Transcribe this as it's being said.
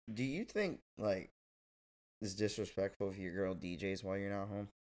Do you think like it's disrespectful if your girl DJs while you're not home?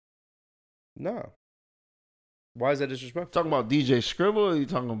 No. Why is that disrespectful? Talking about DJ Scribble, or you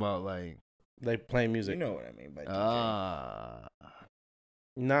talking about like playing music? You know what I mean by DJ.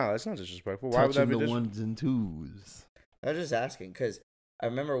 No, that's not disrespectful. Why would that be touching the disrespectful? ones and twos. I was just asking because I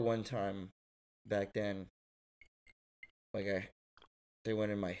remember one time back then, like they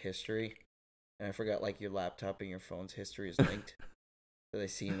went in my history, and I forgot like your laptop and your phone's history is linked. So they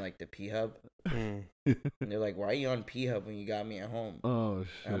seen like the P Hub, and they're like, "Why are you on P Hub when you got me at home?" Oh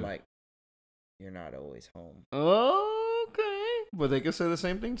shit! And I'm like, "You're not always home." Okay, but they could say the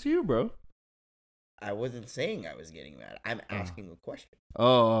same thing to you, bro. I wasn't saying I was getting mad. I'm asking a question.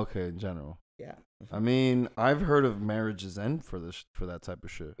 Oh, okay. In general, Yeah. I mean, I've heard of marriages end for that type of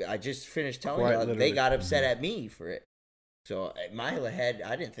shit. I just finished telling Quite you literally. they got upset at me for it. So in my head,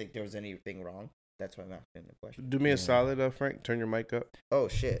 I didn't think there was anything wrong. That's why I'm asking the question. Do me a solid, Frank. Turn your mic up Oh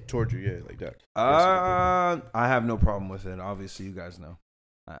shit! towards you, yeah, like that. I have no problem with it. Obviously, you guys know.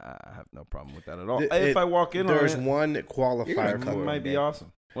 I have no problem with that at all. If I walk in, there's on it, one qualifier that for might it. be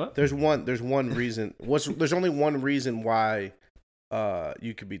awesome. What? There's one reason. There's only one reason why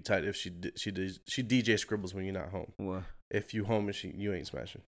you could be tight if she DJ Scribbles when you're not home. What? If you home and you ain't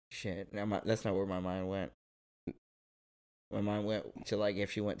smashing. Shit. Now that's not where my mind went. My mind went to like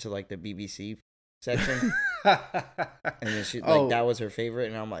if she went to like the BBC section, and then she like that was her favorite,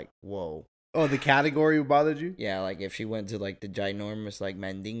 and I'm like, whoa. Oh, the category bothered you? Yeah, like if she went to like the ginormous like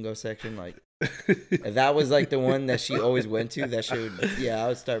Mandingo section, like if that was like the one that she always went to, that she would, I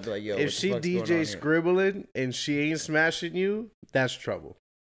would start be like, yo, if what she the fuck's going on DJ here? scribbling and she ain't smashing you, that's trouble.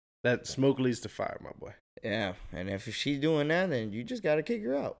 That smoke leads to fire, my boy. Yeah, and if she's doing that, then you just gotta kick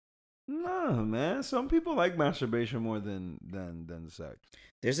her out. Nah, man. Some people like masturbation more than sex.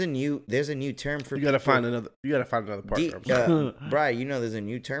 There's a new term for You gotta find another partner. I'm sorry. Brian, you know there's a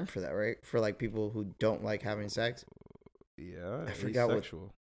new term for that, right? For like people who don't like having sex. Yeah, I forgot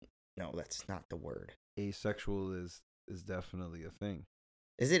asexual. No, that's not the word. Asexual is definitely a thing.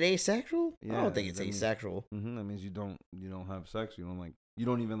 Is it asexual? I Yeah, don't think it's that means- asexual. That means you don't have sex. You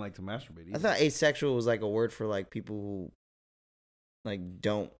don't even like to masturbate. I Either. thought asexual was like a word for like people who like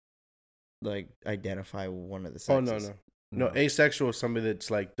don't like identify with one of the sexes. No, asexual is somebody that's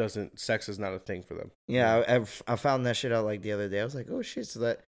like sex is not a thing for them. Yeah, I found that shit out like the other day. I was like, oh shit, so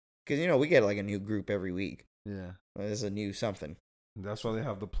that because we get like a new group every week. Yeah, There's a new something. that's why they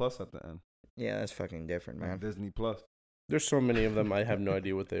have the plus at the end. Yeah, that's fucking different, man. Disney Plus. There's so many of them. I have no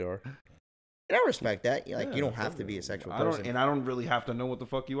idea what they are. And I respect that. Like, Yeah, you don't have to be a sexual I person. don't really have to know what the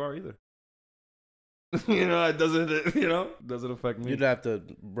fuck you are either. It doesn't affect me. You'd have to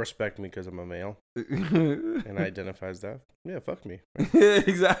respect me because I'm a male and I identify as that. Yeah, fuck me.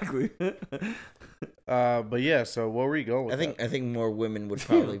 Exactly. But yeah. So where were we going with I think more women would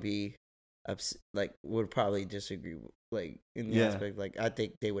probably be would probably disagree like in the aspect like I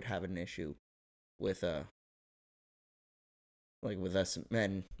think they would have an issue with like with us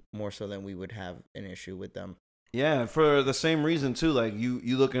men more so than we would have an issue with them. Yeah, for the same reason too. Like you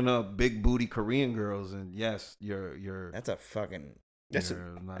looking up big booty Korean girls, and yes, you're That's a fucking That's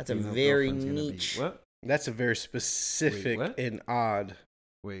a very niche. What? That's a very specific Wait, what? and odd.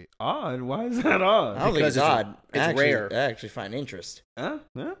 Wait, odd? Why is that odd? I don't think Because it's odd. it's rare. I actually find interest. Huh?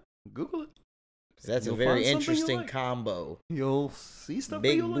 Yeah. Google it. 'Cause that's You'll a very find something you interesting like. combo. You'll see stuff.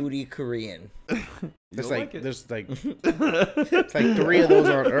 Big that you'll booty Korean. Like. There's You'll like it. there's like it's like 3 of those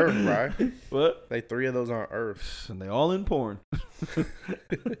on Earth, right? What? Like 3 of those on Earth. And they all in porn.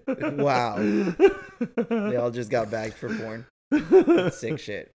 Wow. They all just got bagged for porn. That's sick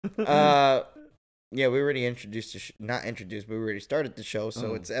shit. Yeah, we already introduced not introduced, but we already started the show.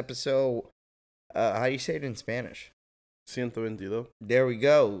 So it's episode. How do you say it in Spanish? 122. There we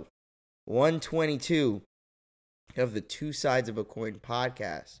go. 122 of the Two Sides of a Coin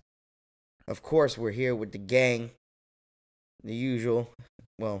podcast. Of course, we're here with the gang. The usual.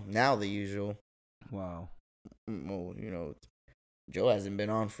 Well, now the usual. Wow. Well, Joe hasn't been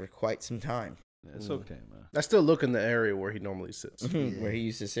on for quite some time. Yeah, it's okay, man. I still look in the area where he normally sits. Where he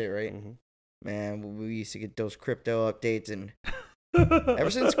used to sit, right? Mm-hmm. Man, we used to get those crypto updates, and ever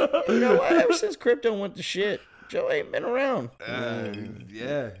since crypto went to shit, Joe ain't been around.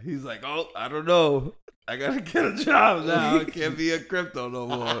 Yeah, he's like, oh, I don't know. I gotta get a job now. I can't be a crypto no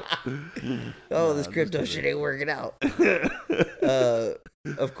more. This crypto shit ain't working out.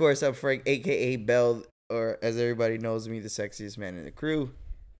 Of course, I'm Frank, aka Bell, or as everybody knows me, the sexiest man in the crew.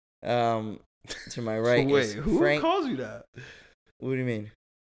 To my right, Wait, is who Frank. calls you that? What do you mean?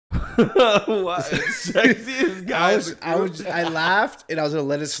 What? Sexiest guy. I laughed and I was gonna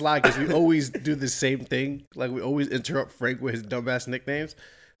let it slide because we always do the same thing. Like we always interrupt Frank with his dumbass nicknames.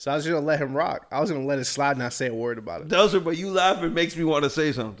 So I was gonna let him rock. I was gonna let it slide, and not say a word about it. Delson, but you laughing makes me want to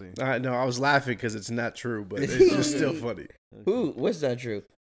say something. I know I was laughing because it's not true, but it's just still funny. Who? What's not true?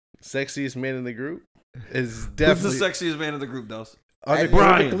 Sexiest man in the group is Who's definitely the sexiest man in the group, Delson?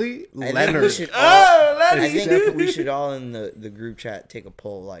 unequivocally I think we Leonard. should all, Oh, I Lenny! think we should all in the group chat take a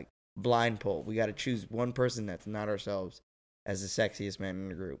poll, like blind poll. We got to choose one person that's not ourselves as the sexiest man in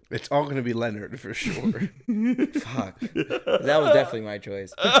the group. It's all gonna be Leonard for sure. Fuck. That was definitely my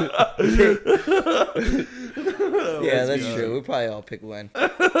choice. Yeah, that's true. We'll probably all pick Len.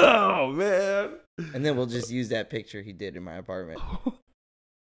 Oh, man. And then we'll just use that picture he did in my apartment.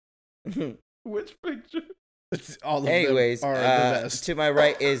 Which picture? It's all of Anyways, them are the best. to my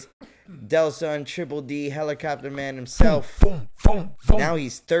right is Delson Triple D Helicopter Man himself. Now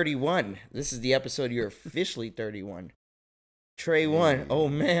he's 31. This is the episode you're officially 31. Trey 1. Oh,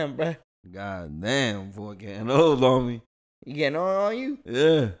 man, bruh. God damn, boy, getting old on me. You getting on you?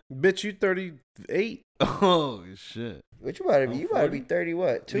 Yeah. Bitch, you 38. Oh, shit. What you about to be? I'm You about to be 40. 30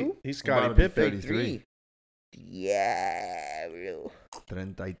 what? 2? He's I'm Scottie about to be Pippen. 33. Yeah, real.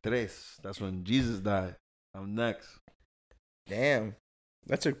 33. That's when Jesus died. I'm next. Damn.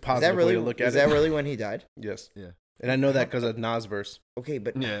 That's a Is positive that really way to look at is it. that really when he died? Yes. Yeah. And I know that because of Nas verse. Okay,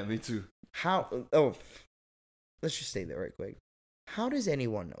 but Yeah, me too. how? Oh, let's just stay there right quick. How does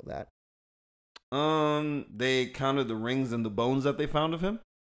anyone know that? They counted the rings and the bones that they found of him.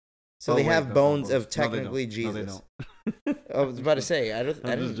 So Oh, they wait, have that's not bones bones. of technically No, Jesus. they don't. I was about to say I I'm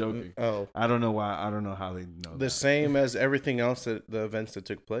didn't. just joking. Oh, I don't know why. I don't know how they know The that. same as everything else that the events that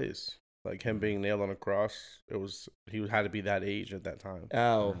took place. Like him being nailed on a cross. He had to be that age at that time.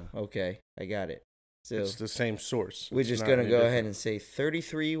 oh, okay, I got it. So It's the same source. we're It's just not gonna any go different. ahead and say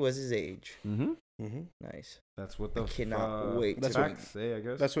 33 was his age. Mm-hmm. Mhm. Nice. That's what the I cannot wait That's to what- facts say, I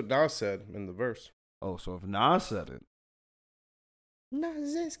guess. That's what Nas said in the verse. Oh, so if Nas said it,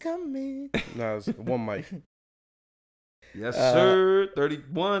 Nas is coming. Nas, one mic. yes, Uh, sir.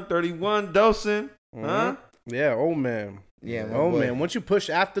 31, Delson. Huh? Mhm. Yeah, old man. Yeah, my Oh boy. man, once you push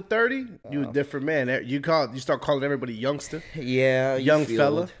after 30, you Oh. a different man. You start calling everybody youngster, Yeah, you young feel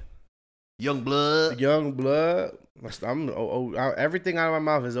fella, old. Young blood. young blood. Everything out of my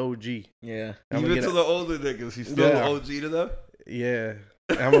mouth is OG. Yeah. I'm Even gonna to get the older niggas, he's still Yeah. OG to them. yeah.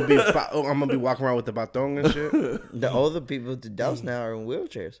 I'm gonna be walking around with the batong and shit. The older people to Douse now are in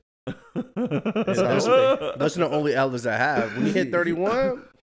wheelchairs. Those are the only elders I have. When you hit 31,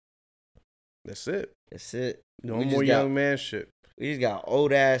 that's it. That's it. No We just more got- young man shit. We just got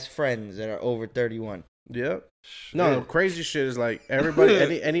old ass friends that are over 31. Yep. No, the crazy shit is like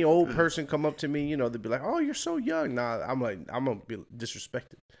everybody, any old person come up to me, they'd be like, "Oh, you're so young." Nah, I'm like, I'm gonna be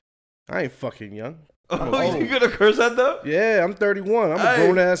disrespected. I ain't fucking young. Oh, you gonna curse at them? Yeah, I'm 31. I'm a Hey.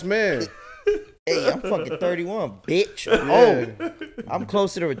 grown ass man. Hey, I'm fucking 31, bitch. Yeah. Oh, I'm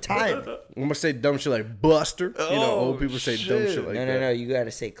closer to retirement. I'm gonna say dumb shit like Buster. Old people say dumb shit. shit like No, that. no, no. You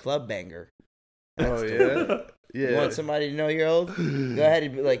gotta say club banger. Oh yeah, You yeah. want somebody to know you're old? Go ahead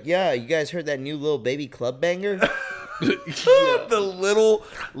and be like, yeah, you guys heard that new little baby club banger? The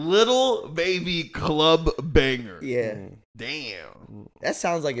little baby club banger. Yeah. Damn. That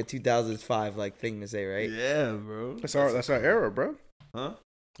sounds like a 2005 like thing to say, right? Yeah, bro. That's our era, bro. Huh?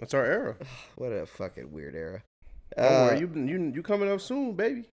 That's our era. What a fucking weird era. Don't worry, you coming up soon,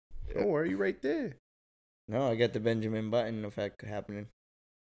 baby. Don't worry, you right there. No, I got the Benjamin Button effect happening.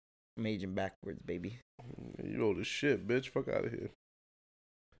 I'm aging backwards, baby. You old as shit, bitch. Fuck out of here.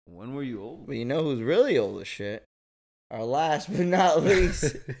 When were you old? But you know who's really old as shit? Our last but not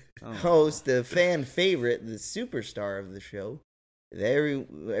least Oh. host, the fan favorite, the superstar of the show.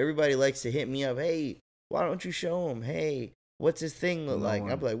 Everybody likes to hit me up. Hey, why don't you show him? Hey, what's his thing look No like?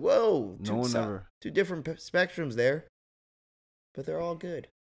 one- I'm like, whoa, No one ever. two different spectrums there, but they're all good.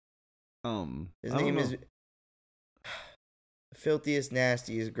 His I don't name know. is filthiest,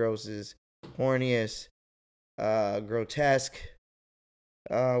 nastiest, grossest, horniest, grotesque.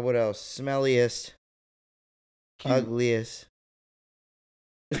 What else? Smelliest, Cute. ugliest.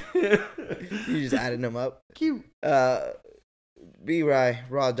 You just added them up. Cute. B-Rye,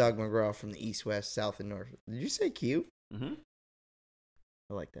 Raw Dog McGraw from the East, West, South, and North. Did you say cute? Mm-hmm.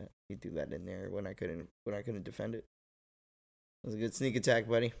 I like that. You threw that in there when I couldn't defend it. That was a good sneak attack,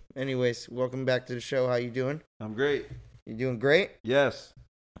 buddy. Anyways, welcome back to the show. How you doing? I'm great. You doing great? Yes.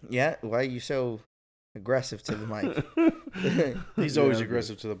 Yeah. Why are you so aggressive to the mic? He's always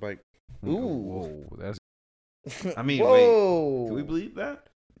aggressive to the mic. Ooh. Whoa, that's. I mean, whoa. wait. Can we believe that?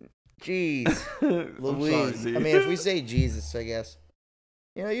 Jeez, I'm Louise. sorry, I mean, if we say Jesus, I guess.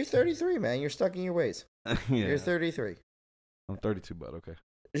 You know, you're 33, man. You're stuck in your ways. yeah. You're 33. I'm 32, but okay.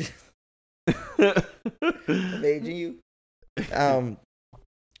 I'm aging you.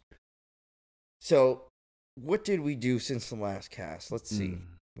 So, what did we do since the last cast? Let's see.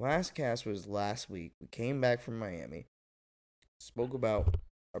 Last cast was last week. We came back from Miami. Spoke about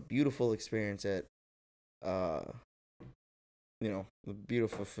our beautiful experience at, the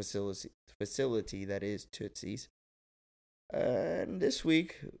beautiful facility that is Tootsie's. And this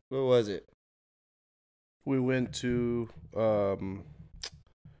week, what was it? We went to It's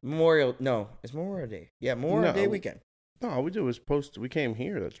Memorial Day. Yeah, Memorial Day weekend. No, all we did was post. We came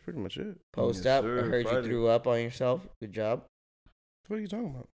here. That's pretty much it. Post Yes, up. sir, I heard Friday. you threw up on yourself. Good job. What are you talking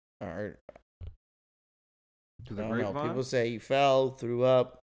about? All right. To I the don't know. grapevine? People say you fell, threw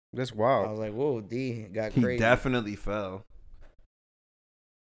up. That's I wild. was like, whoa, D got He crazy. definitely fell.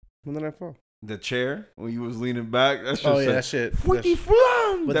 When did I fall? The chair when you was leaning back. That shit Oh yeah, said, that shit. "Fwitty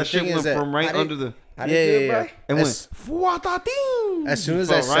flam." But That the shit thing is went that from right I didn't- under the How did you do it, bro? and As, went "Fwata-ding." as soon He as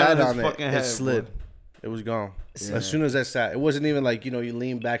fell I right sat his on it, fucking it head, slid. boy. It was gone. Yeah. As soon as I sat, it wasn't even like you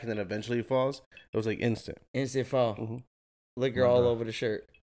lean back and then eventually it falls. It was like instant. Instant fall. Mm-hmm. Liquor My all God. over the shirt.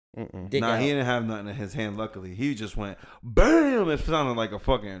 Mm-mm. Dick Nah, out. he didn't have nothing in his hand. Luckily, he just went bam. It sounded like a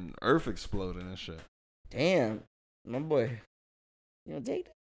fucking earth exploding and shit. Damn. My boy. You know, take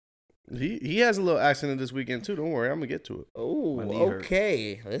that. He has a little accident this weekend too. Don't worry, I'm gonna get to it. Oh, My knee hurt.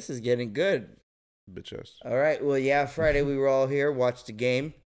 okay. This is getting good. Bitch ass. All right. Well, yeah, Friday we were all here, watched the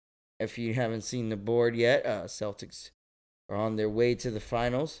game. If you haven't seen the board yet, Celtics are on their way to the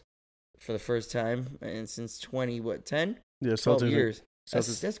finals for the first time and since 10? Yeah, 12 Celtics. years.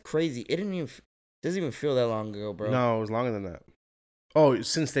 Celtics. That's crazy. It doesn't even feel that long ago, bro. No, it was longer than that. Oh,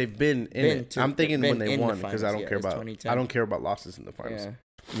 since they've been in Been it. to- I'm thinking been when they in the won because I finals, don't yeah, care it's about 2010. I don't care about losses in the finals.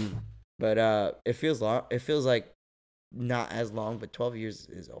 Yeah. But it feels long. It feels like not as long, but 12 years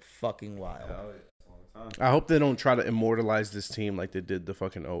is a fucking while. I hope they don't try to immortalize this team like they did the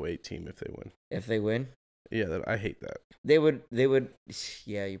fucking 08 team if they win. If they win, Yeah, I hate that. they would.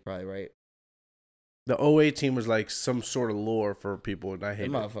 Yeah, you're probably right. The 08 team was like some sort of lore for people, and I The hate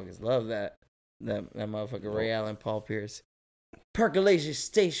it. motherfuckers love that. That motherfucker Ray Allen, Paul Pierce, Percolation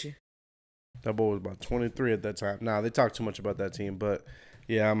Station. That boy was about 23 at that time. Nah, they talk too much about that team, but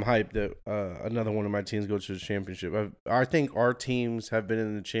yeah, I'm hyped that another one of my teams go to the championship. I think our teams have been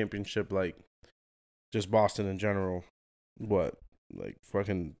in the championship, like just Boston in general. What, like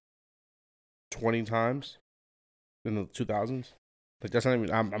fucking 20 times in the 2000s? Like that's not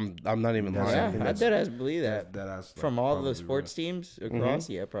even. I'm not even lying. Yeah, I think I that's- dead believe that. That's From all the probably sports teams across,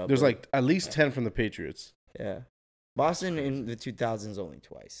 yeah, probably. There's like at least 10 from the Patriots. yeah, Boston in the 2000s only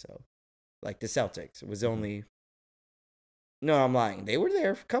twice. So, like the Celtics was only. No, I'm lying. They were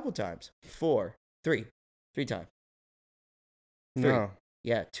there a couple times. Three times. Three. No,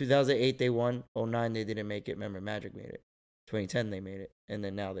 Yeah, 2008 they won. 09 they didn't make it. Remember, Magic made it. 2010 they made it, and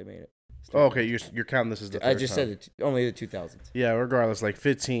then now they made it. oh, okay, you're counting this as the. I third just time. said only the 2000s. Yeah, regardless, like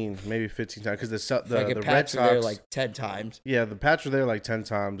 15, maybe 15 times because the Fucking Red Pats were Sox there like 10 times. Yeah, the Pats were there like 10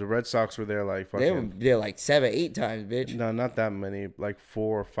 times. The Red Sox were there like They were fucking. there like 7-8 times, bitch. No, not that many. Like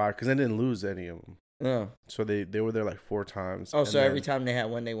 4 or 5, because they didn't lose any of them. No. So they were there like 4 times. Oh, and so every then- time they had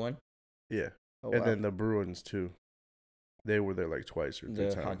one, they won. Yeah, Oh, and wow. then the Bruins too. They were there like twice or 3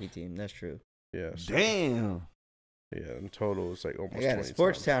 The times. hockey team. That's true. Yeah. So, Damn. yeah. In total, it's like almost. I got a 20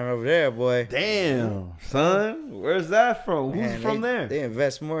 sports times. town over there, boy. Damn, son. Where's that from? Who's Man, from they, there? They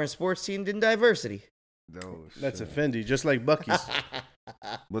invest more in sports teams than diversity. Oh, That's a shit. Fendi, just like Bucky's.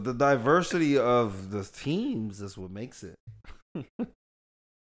 But the diversity of the teams is what makes it.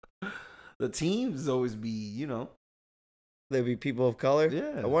 The teams always be, There be people of color.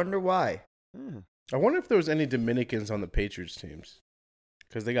 Yeah. I wonder why. yeah. I wonder if there was any Dominicans on the Patriots teams,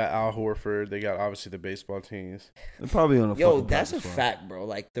 because they got Al Horford. They got obviously the baseball teams. They're probably on a Yo, fucking that's a practice squad. fact, bro.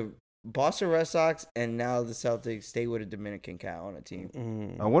 Like the Boston Red Sox and now the Celtics stay with a Dominican cat on a team.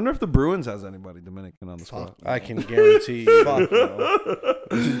 Mm. I wonder if the Bruins has anybody Dominican on the squad. Fuck. I can guarantee you. Fuck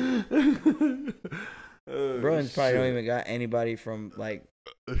Oh, Bruins probably don't shit. even got anybody from like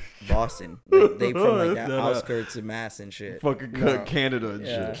Boston. Like, they from like that No. outskirts of Mass and shit. Fucking No. Canada and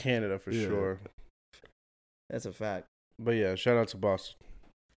Yeah. shit. Canada for Yeah. sure. That's a fact. But yeah, shout out to Boston.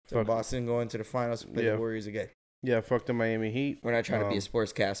 So Fuck. Boston going to the finals to play Yeah. the Warriors again. Yeah, fuck the Miami Heat. We're not trying to be a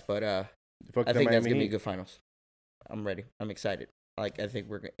sports cast, but Fuck I the think that's Miami gonna be a Heat. good finals. I'm ready. I'm excited. Like I think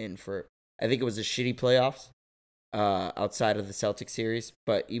we're in for. I think it was a shitty playoffs, outside of the Celtics series.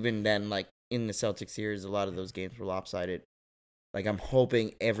 But even then, like in the Celtics series, a lot of those games were lopsided. Like I'm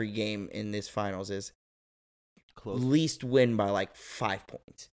hoping every game in this finals is Close. least win by like 5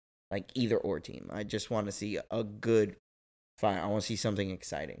 points, like either or team. I just want to see a good final. I want to see something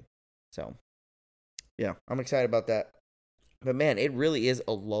exciting. So, yeah, I'm excited about that. But man, it really is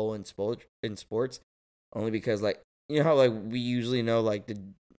a lull in sports, only because like you know how like we usually know like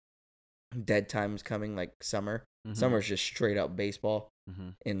dead times coming, like summer. Mhm. Summer's just straight up baseball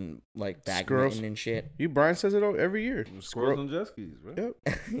Mhm. and like Squirrels. badminton and shit. Brian says it every year. Squirrels and jet skis, right? Yep.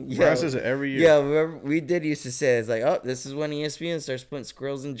 Yeah. Brian says it every year. Yeah, remember, we did used to say, it's like, oh, this is when ESPN starts putting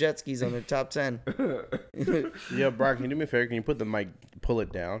squirrels and jet skis on their top 10. Yeah, Brian, can you do me a favor? Can you put the mic, pull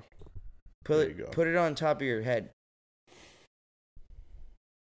it down? There you go. Put it on top of your head.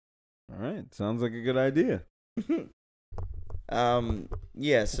 All right, sounds like a good idea.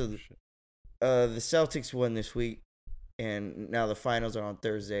 Yeah, so the Celtics won this week, and now the finals are on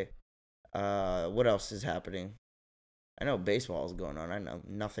Thursday. What else is happening? I know baseball is going on. I know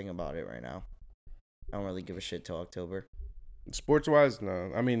nothing about it right now. I don't really give a shit till October. Sports wise,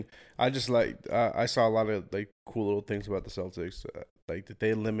 no. I mean, I just I saw a lot of like cool little things about the Celtics, like that they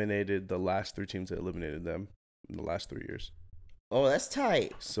eliminated the last 3 teams that eliminated them in the last 3 years. Oh, that's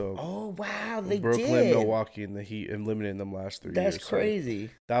tight. So, oh wow, they Brooklyn, did. Milwaukee, and the Heat eliminated them last 3 years. That's crazy.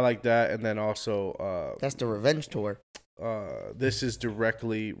 So I like that, and then also, That's the revenge tour this is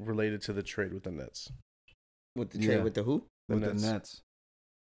directly related to the trade with the Nets. with the trade Yeah. with the who? With the Nets.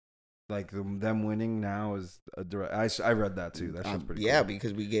 Like them winning now is a direct. I read that too. That shit's pretty. Yeah, cool.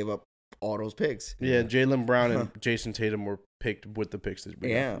 because we gave up all those picks. Yeah, Jaylen Brown and Jason Tatum were picked with the picks that we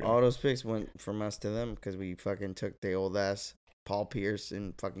got Yeah, from them. all those picks went from us to them because we fucking took the old ass Paul Pierce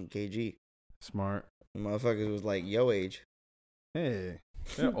and fucking KG. Smart. The motherfuckers was like yo age. Hey,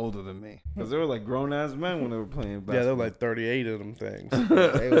 they're older than me because they were like grown ass men when they were playing basketball. Yeah, they're like 38 of them things.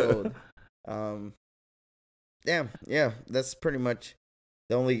 They were old. Damn, yeah, that's pretty much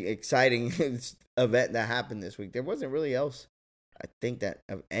the only exciting event that happened this week. There wasn't really else, I think, that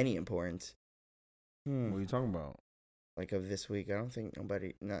of any importance. What are you talking about? Like of this week, I don't think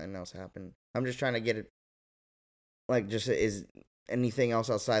nothing else happened. I'm just trying to get it. Like, just is anything else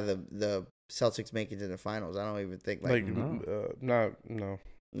outside the Celtics making it to the finals? I don't even think No,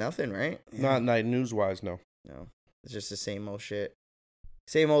 nothing, right? not like news wise, no. No, it's just the same old shit,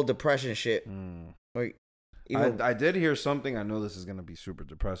 same old depression shit. Like, even, I did hear something. I know this is gonna be super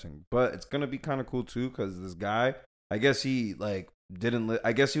depressing, but it's gonna be kind of cool too because this guy, I guess he like didn't.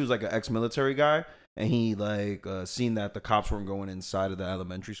 I guess he was like an ex-military guy, and he like seen that the cops weren't going inside of the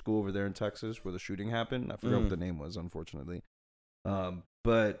elementary school over there in Texas where the shooting happened. I forgot what the name was, unfortunately.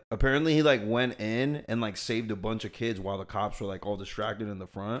 But apparently he like went in and like saved a bunch of kids while the cops were like all distracted in the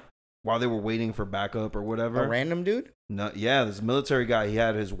front while they were waiting for backup or whatever. a random dude. No, yeah, this military guy. He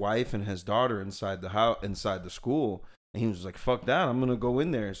had his wife and his daughter inside the house, inside the school, and he was like, "Fuck that! I'm gonna go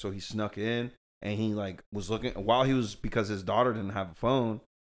in there." So he snuck in, and he like was looking while he was because his daughter didn't have a phone.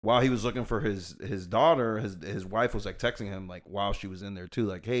 While he was looking for his daughter, his wife was like texting him like while she was in there too,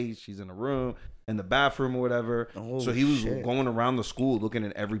 like, "Hey, she's in the room, in the bathroom or whatever." Oh, so he was shit. going around the school looking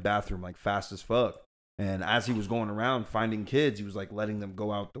at every bathroom like fast as fuck. And as he was going around finding kids, he was like letting them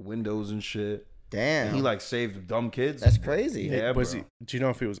go out the windows and shit. Damn, And he like saved dumb kids. that's crazy. Yeah, Was bro. do you know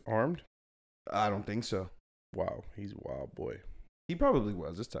if he was armed? I don't think so. Wow, he's a wild boy. He probably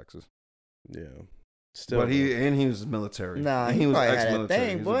was. It's Texas. Yeah. Still, But he was military. Nah, And he was probably had that ex-military.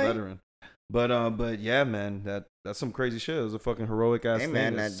 thing, He's boy. a veteran. But yeah, man, that's some crazy shit. It was a fucking heroic ass Hey, thing.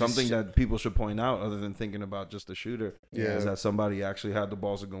 man, It's that something just- that people should point out, other than thinking about just the shooter. Yeah. Is that somebody actually had the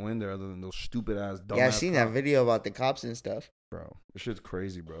balls to go in there, other than those stupid ass dumb. Yeah, I seen that video about the cops and stuff. bro. This shit's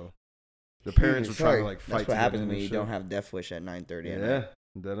crazy, bro. The parents were trying to like fight. That's what to happens get in when and you shit. don't have Death Wish at 9:30 at night. Yeah,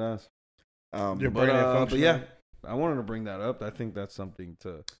 dead ass. Your But, brain ain't but functioning. yeah, I wanted to bring that up. I think that's something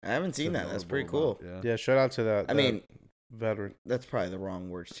to. I haven't seen to that. That's notable pretty cool. about. Yeah. Yeah, shout out to that. I mean, veteran. that's probably the wrong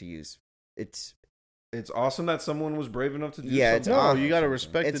words to use. It's It's awesome that someone was brave enough to do. Yeah, it's something. No, awesome. you gotta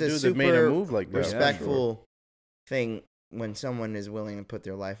respect It's the a dude that made a super move like that. respectful thing when someone is willing to put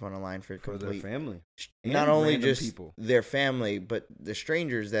their life on the line for for their complete. family. Not And only random just people. their family, but the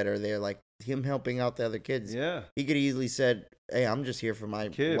strangers that are there, like him helping out the other kids. Yeah, He could easily said, "Hey, I'm just here for my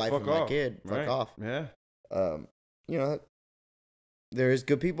Kid, wife fuck and my off. kid. right. Fuck off." Yeah, You know, there is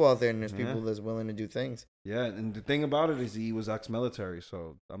good people out there, and there's Yeah. people that's willing to do things. yeah. And the thing about it is, he was ex-military,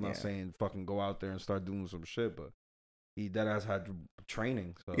 so I'm not Yeah. saying fucking go out there and start doing some shit, but he deadass had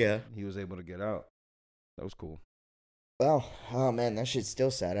training, so Yeah. he was able to get out. That was cool. Well, oh man, that shit's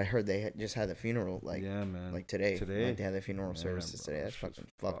still sad. I heard they just had the funeral Yeah, man. like today. Today? Like they had the funeral Yeah, services bro, today. that That's shit's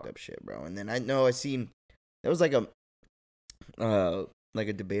fucking fucked fucked. up shit, bro. And then I know I seen there was like a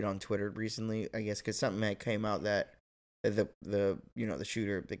debate on Twitter recently. I guess because something had came out that the the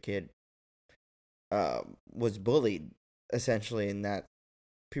shooter, the kid, was bullied essentially, and that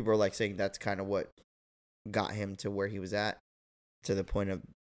people are like saying that's kind of what got him to where he was at, to the point of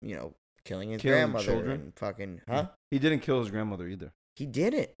killing his Killing grandmother children? and fucking He didn't kill his grandmother either. He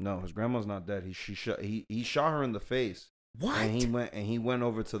did it. No, his grandma's not dead. He shot her in the face What? And he went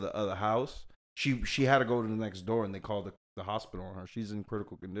over to the other house. She had to go to the next door, and they called the hospital on her. She's in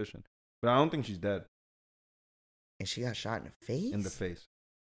critical condition, but I don't think she's dead. And she got shot in the face? In the face.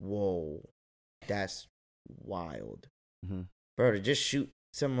 Whoa. That's wild. Mm-hmm. Bro, to just shoot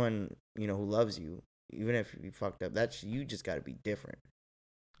someone, who loves you, even if you fucked up, you just got to be different.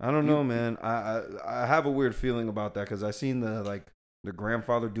 I don't know, man. I have a weird feeling about that because I seen the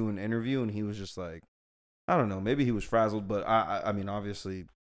grandfather do an interview, and he was just like, I don't know, maybe he was frazzled, but I mean, obviously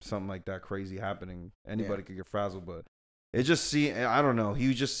something like that crazy happening, anybody could get frazzled, but it just I don't know,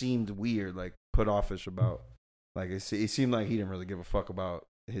 he just seemed weird, like put offish about, like it seemed like he didn't really give a fuck about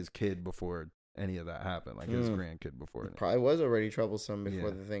his kid before any of that happened, like his grandkid before. It probably was already troublesome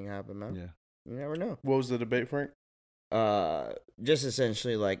before the thing happened, man. Yeah. You never know. What was the debate, Frank? Just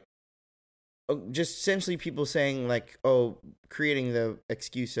essentially people saying like, creating the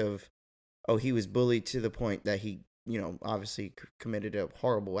excuse of, he was bullied to the point that he, obviously committed a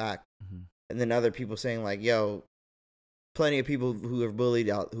horrible act. Mm-hmm. And then other people saying like, plenty of people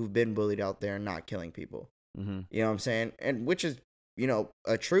who've been bullied out there and not killing people. Mm-hmm. You know what I'm saying? And which is,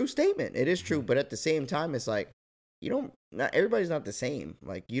 a true statement. It is true. But at the same time, it's like, not everybody's not the same.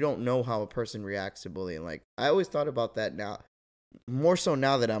 Like, you don't know how a person reacts to bullying. Like, I always thought about that now, more so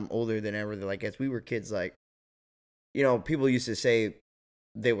now that I'm older than ever. Like, as we were kids, like, people used to say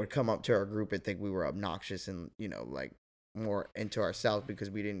they would come up to our group and think we were obnoxious and, like more into ourselves because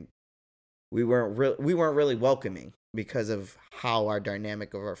we weren't really welcoming because of how our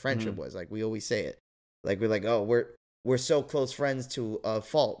dynamic of our friendship was. Like, we always say it. Like, we're like, we're so close friends to a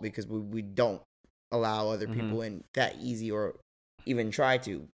fault because we don't allow other people in that easy or even try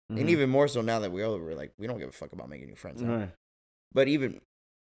to. And even more so now that we're older, we're like, we don't give a fuck about making new friends. Right. But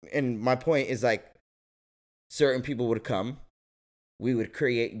and my point is like, certain people would come, we would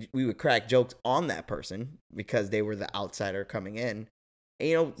crack jokes on that person because they were the outsider coming in.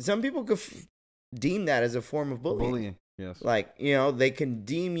 And, some people could deem that as a form of bullying. Yes. Like, they can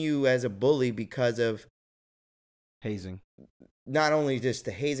deem you as a bully because of hazing. Not only just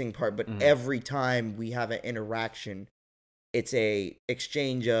the hazing part, but every time we have an interaction, it's a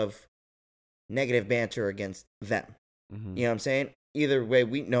exchange of negative banter against them. Mm-hmm. You know what I'm saying? Either way,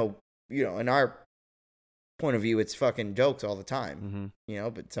 we know, in our point of view, it's fucking jokes all the time.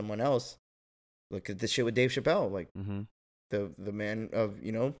 But someone else, look at this shit with Dave Chappelle, like the man of,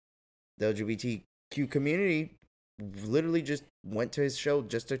 the LGBTQ community literally just went to his show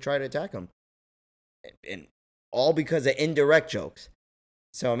just to try to attack him. And all because of indirect jokes.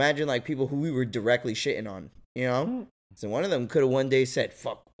 So imagine like people who we were directly shitting on, So one of them could have one day said,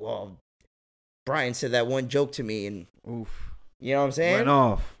 fuck, well, Brian said that one joke to me and, oof. You know what I'm saying? Went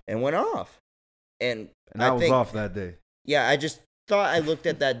off. And I was off that day. Yeah, I just thought I looked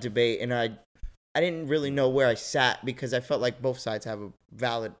at that debate and I didn't really know where I sat because I felt like both sides have a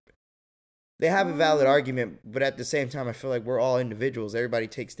valid argument, but at the same time, I feel like we're all individuals. Everybody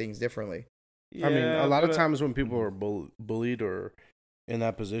takes things differently. Yeah, I mean, a lot of times when people are bullied or in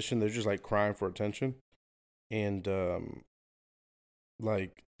that position, they're just like crying for attention. And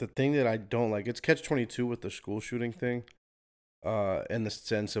like the thing that I don't like, it's catch-22 with the school shooting thing, in the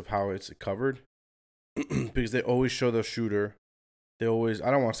sense of how it's covered, because they always show the shooter. They always, I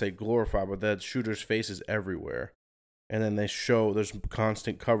don't want to say glorify, but that shooter's face is everywhere. And then there's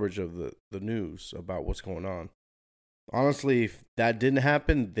constant coverage of the news about what's going on. Honestly, if that didn't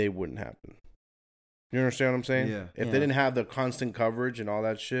happen, they wouldn't happen. You understand what I'm saying? Yeah. If they didn't have the constant coverage and all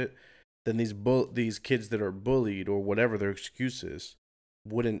that shit, then these kids that are bullied or whatever their excuse is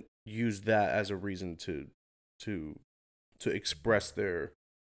wouldn't use that as a reason to express their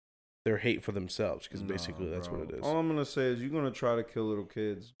hate for themselves, because basically that's what it is. All I'm gonna say is, you're gonna try to kill little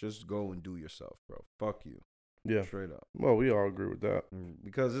kids, just go and do yourself, bro. Fuck you. Yeah. Straight up. Well, we all agree with that.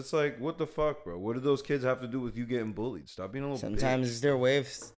 Because it's like, what the fuck, bro? What do those kids have to do with you getting bullied? Stop being a little Sometimes bitch. it's their way of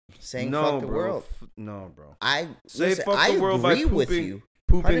saying fuck the world. No, bro. I fuck the world by agree with you.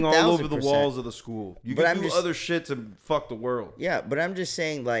 Pooping all over the walls of the school. You but can do other shit to fuck the world. Yeah, but I'm just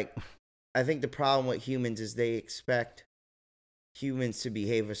saying, like, I think the problem with humans is they expect humans to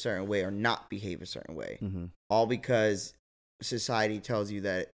behave a certain way or not behave a certain way. All because society tells you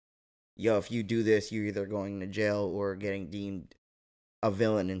that, if you do this, you're either going to jail or getting deemed a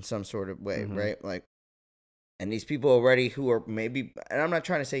villain in some sort of way, right? Like, and these people already who are maybe, and I'm not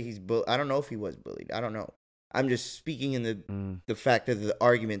trying to say I don't know if he was bullied. I don't know. I'm just speaking in the fact of the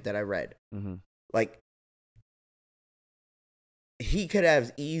argument that I read. Like, he could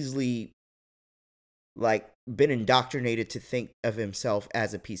have easily, like, been indoctrinated to think of himself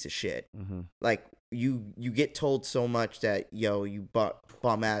as a piece of shit. Like, you get told so much that, you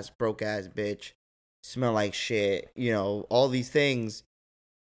bum ass, broke ass bitch, smell like shit, all these things,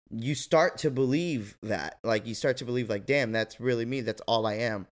 you start to believe that. Like, you start to believe, like, damn, that's really me. That's all I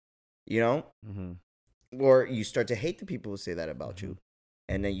am, Mm-hmm. Or you start to hate the people who say that about Mm-hmm. you.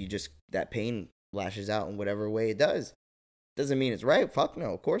 And then that pain lashes out in whatever way it does. Doesn't mean it's right. Fuck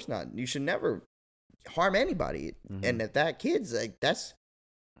no, of course not. You should never harm anybody. Mm-hmm. And if that kid's like, that's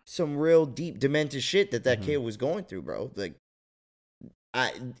some real deep demented shit that Mm-hmm. kid was going through, bro. Like,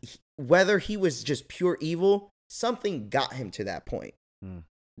 whether he was just pure evil, something got him to that point. Mm.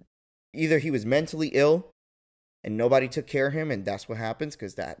 Either he was mentally ill and nobody took care of him, and that's what happens,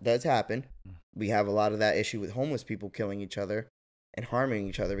 because that does happen. We have a lot of that issue with homeless people killing each other and harming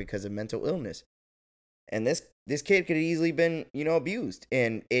each other because of mental illness. And this kid could have easily been, abused,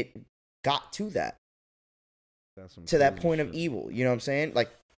 and it got to that. That's some To that crazy point of shit. evil. You know what I'm saying?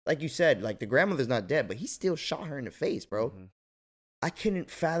 Like you said, like, the grandmother's not dead, but he still shot her in the face, bro. Mhm. I couldn't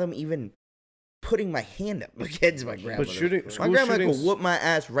fathom even putting my hand up against my grandmother. shooting- My school grandma could shootings- whoop my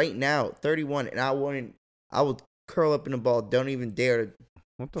ass right now, 31, and I would curl up in the ball. Don't even dare to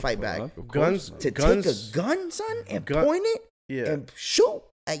What the Fight fuck? back. Of course Guns- not. take Guns- a gun, son, and gun- point it Yeah. and shoot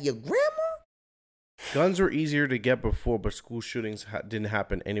at your grandma. Guns were easier to get before, but school shootings didn't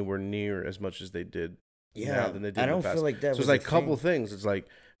happen anywhere near as much as they did now than they did I in the don't past. feel like that. So was it's like a a couple thing. things. It's like,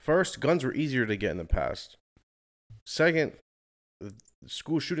 first, guns were easier to get in the past. Second,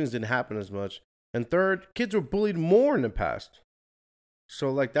 school shootings didn't happen as much. And third, kids were bullied more in the past. So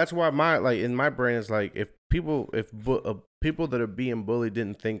like that's why in my brain is like, if people that are being bullied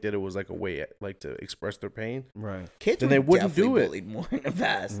didn't think that it was like a way like to express their pain. Right. Kids then were they wouldn't do definitely it. bullied more in the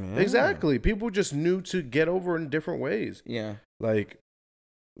past. Yeah. Exactly. People just knew to get over in different ways. Yeah. Like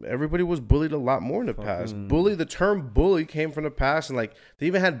everybody was bullied a lot more in the past. Fucking- The term bully came from the past, and like they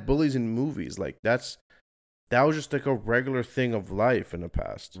even had bullies in movies. Like that was just like a regular thing of life in the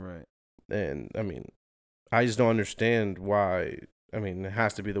past. Right. And I mean, I just don't understand why. I mean, it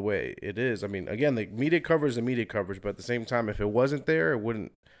has to be the way it is. I mean, again, the media coverage is media coverage, but at the same time, if it wasn't there, it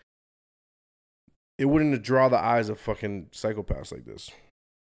wouldn't draw the eyes of fucking psychopaths like this.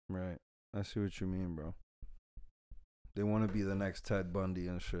 Right. I see what you mean, bro. They want to be the next Ted Bundy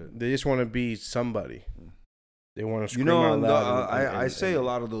and shit. They just want to be somebody. They want to You scream know, out loud. I say a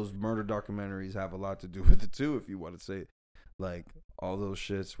lot of those murder documentaries have a lot to do with it too. If you want to say, like all those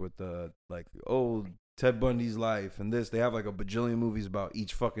shits with the Ted Bundy's life and this, they have like a bajillion movies about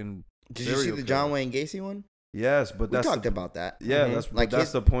each fucking. Did you see serial the killer. John Wayne Gacy one? Yes, but We that's talked about that. yeah, Mhm. that's Like that's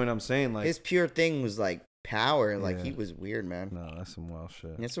his- the point I'm saying. Like, His pure thing was like power, and like Yeah. he was weird, man. no, that's some wild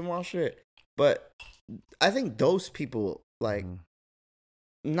shit. It's some wild shit. But I think those people, like, Mhm.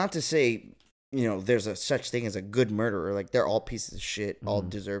 not to say, there's a such thing as a good murderer. Like, they're all pieces of shit. All Mhm.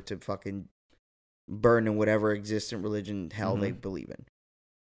 deserve to fucking burn in whatever existent religion hell they Mhm. believe in.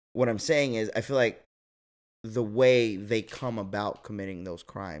 What I'm saying is, I feel like the way they come about committing those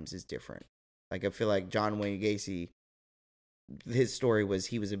crimes is different. Like, I feel like John Wayne Gacy, his story was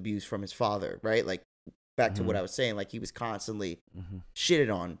he was abused from his father, right? Like, back to what Mhm. I was saying, like, he was constantly Mhm.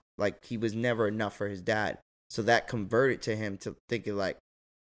 shitted on. Like, he was never enough for his dad. So that converted to him to thinking, like,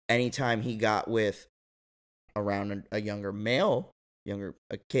 anytime he got with around a younger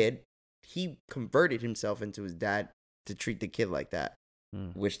a kid, he converted himself into his dad to treat the kid like that,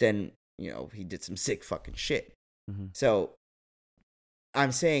 Mm. which then, he did some sick fucking shit. Mhm. So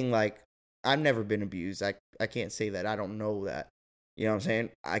I'm saying, like, I've never been abused. I can't say that. I don't know that. You know what I'm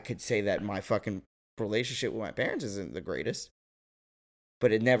saying? I could say that my fucking relationship with my parents isn't the greatest,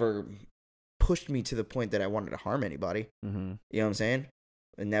 but it never pushed me to the point that I wanted to harm anybody. Mhm. You know what I'm saying?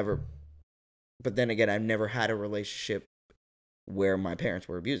 It never. But then again, I've never had a relationship where my parents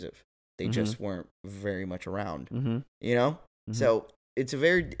were abusive. They Mhm. just weren't very much around. Mhm. You know? Mhm. So it's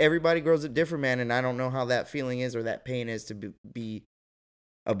everybody grows up different, man, and I don't know how that feeling is or that pain is to be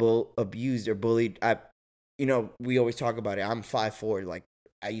abused or bullied. We always talk about it. I'm 5'4". Like,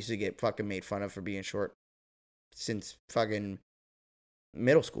 I used to get fucking made fun of for being short since fucking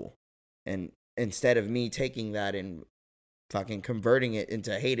middle school. And instead of me taking that and fucking converting it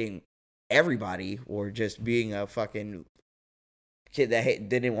into hating everybody or just being a fucking kid that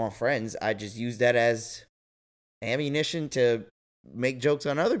didn't want friends, I just used that as ammunition to make jokes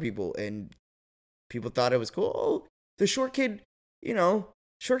on other people, and people thought it was cool. Oh, the short kid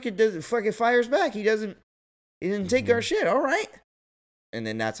doesn't fucking fires back. He didn't take our shit. All right. And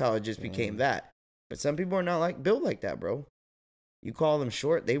then that's how it just became that. But some people are not built like that, bro. You call them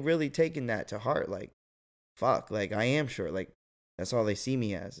short, they really taking that to heart. Like, fuck, like, I am short. Like, that's all they see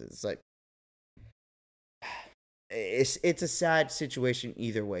me as. It's like, it's a sad situation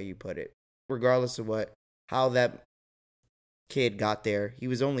either way you put it, regardless of how that kid got there. He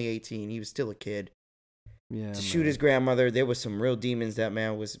was only 18. He was still a kid. Yeah, to shoot his grandmother. There was some real demons that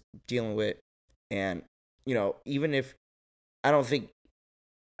man was dealing with. And, you know, even if I think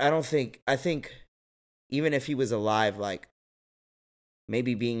even if he was alive, like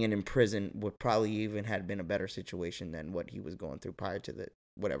maybe being in prison would probably even have been a better situation than what he was going through prior to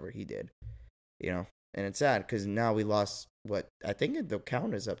whatever he did, you know? And it's sad because now we lost I think the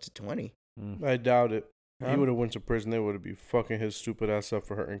count is up to 20. I doubt it. Huh? He would have went to prison. They would have been fucking his stupid ass up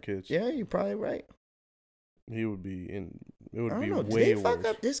for hurting kids. Yeah, you're probably right. He would be in. It would I don't be know. way Did they fuck worse.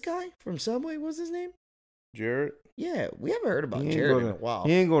 up this guy from Subway? What's his name? Jared. Yeah, we haven't heard about He ain't Jared go in a to- while.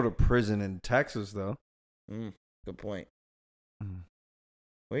 He ain't go to prison in Texas though. Good point. Mm.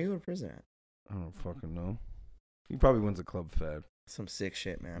 Where you go to prison at? I don't fucking know. He probably went to Club Fed. Some sick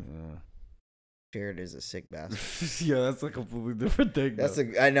shit, man. Yeah. Jared is a sick bastard. Yeah, that's a completely different thing. That's though.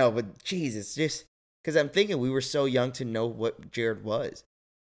 I know, but Jesus, just because I'm thinking we were so young to know what Jared was.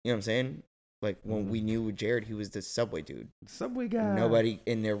 You know what I'm saying? Like when we knew Jared, he was the Subway dude. Subway guy. Nobody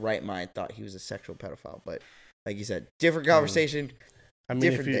in their right mind thought he was a sexual pedophile. But like you said, different conversation, I mean,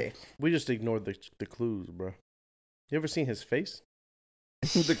 different day. we just ignored the clues, bro. You ever seen his face?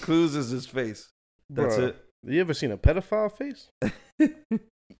 The clues is his face. That's Bruh, it. You ever seen a pedophile face?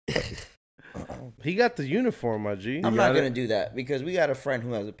 He got the uniform, my G. I'm got not it? gonna do that because we got a friend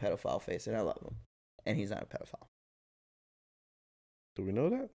who has a pedophile face, and I love him, and he's not a pedophile. Do we know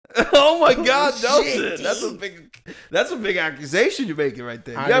that? Oh my God, Shit, Nelson! That's a big accusation you're making right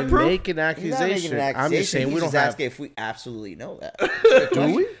there. You I got didn't proof? make an He's not making accusation. an I'm accusation. just saying He's we don't just have. asking if we absolutely know that.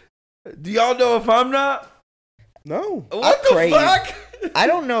 Do we? Do y'all know if I'm not? No. What the crazy. fuck? I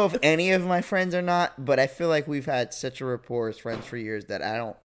don't know if any of my friends are not, but I feel like we've had such a rapport as friends for years that I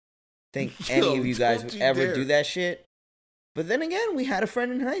don't think any Yo, of you guys don't would you ever dare. do that shit. But then again, we had a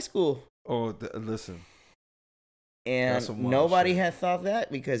friend in high school, Oh, listen. and That's some wild nobody shit. had thought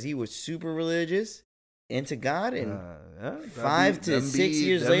that because he was super religious, into God, and That 5 to 6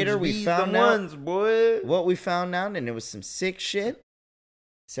 years them later, we be found the out ones, boy. what we found out, and it was some sick shit.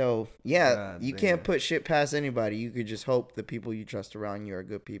 So yeah, God you damn. can't put shit past anybody. You could just hope the people you trust around you are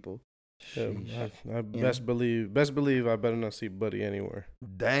good people. Yeah, Sheesh. I best believe I better not see Buddy anywhere.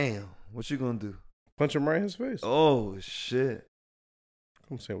 Damn, what you gonna do? Punch him right in his face. Oh shit!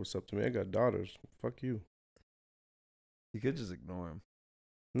 Come say what's up to me. I got daughters. Fuck you. You could just ignore him.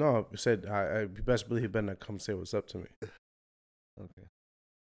 No, I said I best believe he better not come say what's up to me. Okay.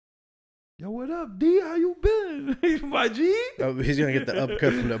 Yo, what up, D? How you been, my G? Oh, he's gonna get the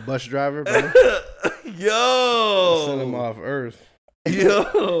upcut from the bus driver, bro. Yo, Send him off Earth.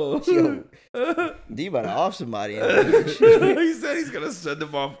 Yo, Yo. D about to off somebody. he said he's gonna send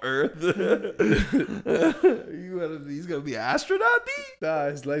him off Earth. He's gonna be an astronaut, D? Nah,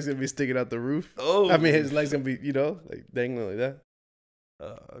 his legs gonna be sticking out the roof. Oh, I mean, his legs gonna be, like dangling like that.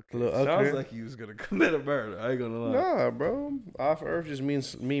 Okay. Little up Sounds here. like he was gonna commit a murder. I ain't gonna lie. Nah, bro. Off Earth just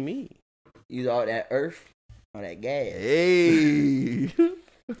means me. Use all that earth, all that gas. Hey. All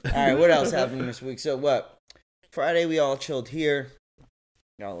right, what else happened this week? So what? Friday we all chilled here.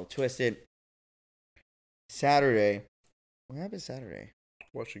 Got a little twisted. Saturday. What happened Saturday?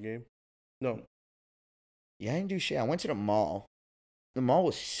 Watch the game. No. Yeah, I didn't do shit. I went to the mall. The mall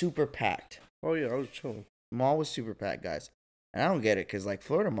was super packed. Oh yeah, I was chilling. The mall was super packed, guys. And I don't get it because like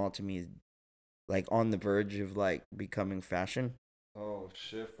Florida Mall to me is like on the verge of like becoming fashion. Oh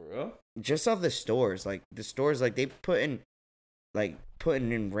shit, for real? Just off the stores, like they putting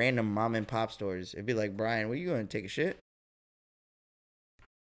in random mom and pop stores. It'd be like, Brian, where you going to take a shit?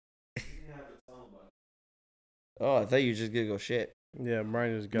 Oh, I thought you were just gonna go shit. Yeah,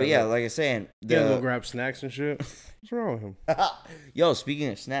 Brian just got. But yeah, like I was saying, gotta go grab snacks and shit. What's wrong with him? Yo, speaking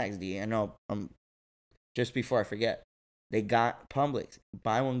of snacks, D, I know. Just before I forget, they got Publix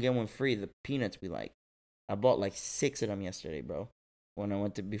buy one get one free. The peanuts we like. I bought like 6 of them yesterday, bro. Before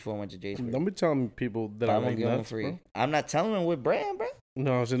I went to Jaysburg. Don't be telling people that Buy I one like get one nuts, free. bro. I'm not telling them what brand, bro.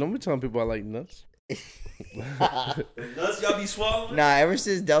 No, I said don't be telling people I like nuts. Nuts y'all be swallowing? Nah, ever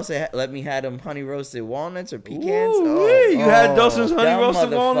since Delsa let me have them honey roasted walnuts or pecans. Ooh-wee, you had Delson's honey them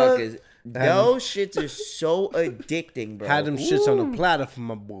roasted walnuts? motherfuckers. Those shits are so addicting, bro. Had them shits on a platter for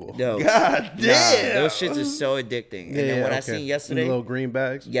my boy. No, God damn. those shits are so addicting. And then when I seen In yesterday, the little green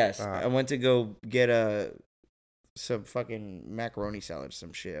bags. yes, Alright. I went to go get some fucking macaroni salad or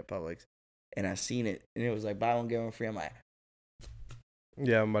some shit at Publix, and I seen it, and it was like buy one get one free. I'm like,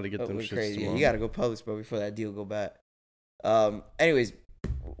 Yeah, I'm about to get oh, them we're shits crazy. tomorrow. You gotta go Publix, bro, before that deal go bad. Anyways,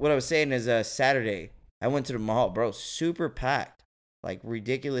 what I was saying is Saturday I went to the mall, bro, super packed, like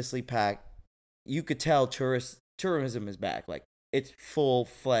ridiculously packed. You could tell tourism is back, like it's full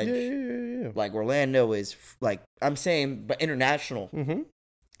fledged. Yeah. Like Orlando is like I'm saying, but international. Mm-hmm.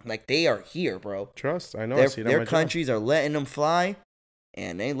 Like, they are here, bro. Trust. I know. I Their, see that. their countries are letting them fly,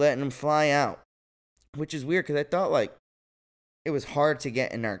 and they letting them fly out, which is weird because I thought like it was hard to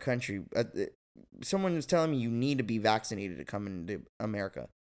get in our country. Someone was telling me you need to be vaccinated to come into America.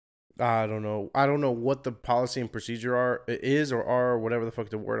 I don't know. I don't know what the policy and procedure is or whatever the fuck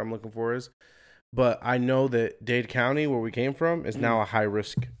the word I'm looking for is. But I know that Dade County, where we came from, is now a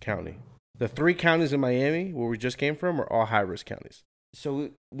high-risk county. The 3 counties in Miami, where we just came from, are all high-risk counties. So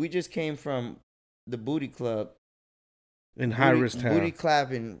we just came from the booty club. In high-risk town. Booty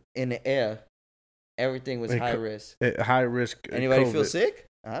clapping in the air. Everything was high risk. High risk. Anybody COVID. Feel sick?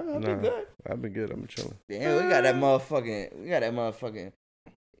 I've been good. I've been good. I'm chilling. Damn, we got that motherfucking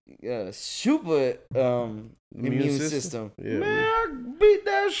super immune system. Yeah, Man, I beat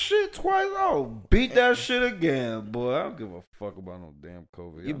that shit twice. Oh, beat that shit again, boy. I don't give a fuck about no damn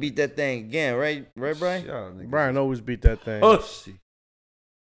COVID. You beat that thing again, right, Brian? Y'all niggas Brian always beat that thing. pussy.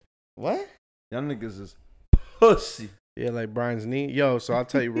 What? Y'all niggas is pussy. Yeah, like Brian's knee. Yo, so I'll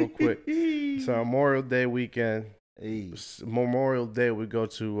tell you real quick. So Memorial Day weekend, Hey. Memorial Day, we go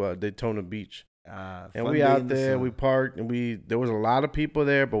to Daytona Beach. And fun we day out in the there, sun. we parked, and there was a lot of people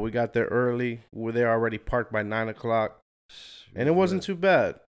there, but we got there early. We were there already parked by 9 o'clock. And it wasn't too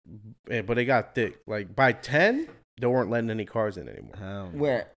bad. But it got thick. Like by 10, they weren't letting any cars in anymore.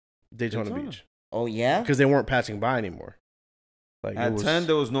 Where? Daytona Beach. Oh, yeah? Because they weren't passing by anymore. Like At 10,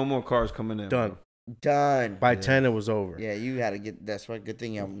 there was no more cars coming in. done. Bro. Done. By 10, it was over. Yeah, you had to get. That's why. Good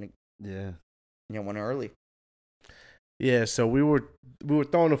thing you Yeah. went early. Yeah, so we were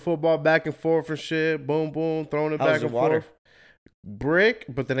throwing the football back and forth and shit. Boom, boom, throwing it How was back the and water? forth. Brick,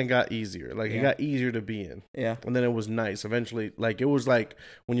 but then it got easier. Like, Yeah. it got easier to be in. Yeah. And then it was nice. Eventually, like, it was like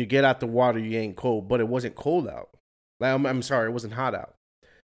when you get out the water, you ain't cold, but it wasn't cold out. Like, I'm sorry, it wasn't hot out.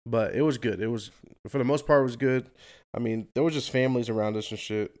 But it was good. It was, for the most part, it was good. I mean, there was just families around us and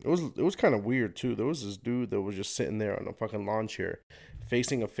shit. It was kind of weird, too. There was this dude that was just sitting there on a fucking lawn chair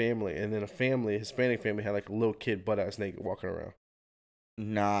facing a family. And then a Hispanic family, had like a little kid butt-ass naked walking around.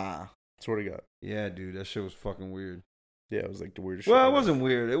 Nah. Swear to God. Yeah, dude. That shit was fucking weird. Yeah, it was like the weirdest Well, shit it ever. wasn't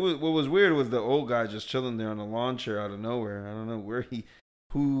weird. What was weird was the old guy just chilling there on a lawn chair out of nowhere. I don't know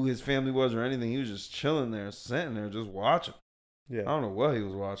who his family was or anything. He was just chilling there, sitting there, just watching. Yeah. I don't know what he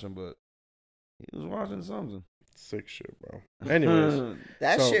was watching, but he was watching something. Sick shit, bro. Anyways.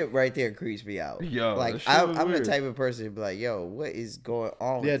 That So- shit right there creeps me out. Yo, Like, that shit was I'm the weird. type of person to be like, yo, what is going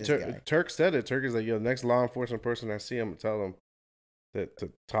on Yeah, with this guy? Turk said it. Turk is like, yo, the next law enforcement person I see, I'm going to tell them to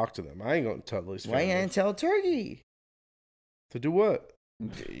talk to them. I ain't going to tell these Why you families. ain't tell Turkey? To do what?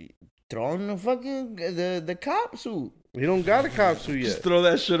 Throw on the fucking the cop suit. He don't got a cop suit yet. Just throw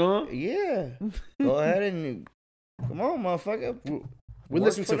that shit on. Yeah. Go ahead and come on, motherfucker. We Work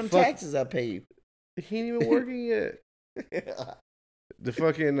listen for to them fuck. taxes I pay you. He ain't even working yet. The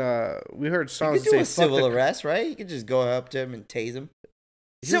fucking we heard You songs could do say a fuck civil the. arrest, right? You could just go up to him and tase him.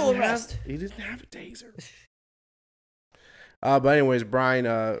 He doesn't Civil have- arrest. He doesn't have a taser. But anyways, Brian.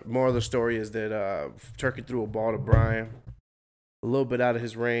 Moral of the story is that Turkey threw a ball to Brian, a little bit out of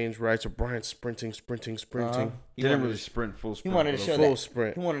his range, right? So Brian's sprinting. He Didn't wanted really to- sprint full He sprint. wanted to but show full that.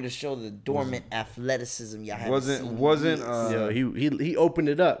 sprint. He wanted to show the dormant athleticism y'all haven't Wasn't- seen in wasn't, years. Yeah, he opened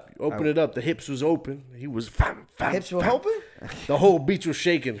it up. The hips was open. He was Hips were open. The whole beach was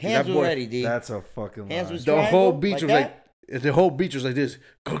shaking. Hands That were boy- ready, D. That's a fucking Hands lie. was The whole triangle, beach like was that? like the whole beach was like this.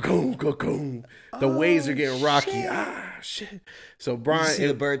 Cocoon, cocoon. The waves are getting rocky. shit. Shit. So You Brian, see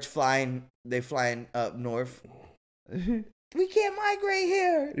the birds flying. They flying up north. We can't migrate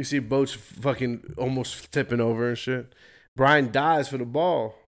here. you see boats fucking almost tipping over and shit. Brian dives for the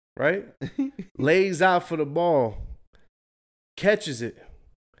ball, right? Lays out for the ball, catches it,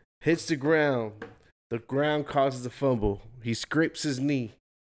 hits the ground. The ground causes a fumble. He scrapes his knee,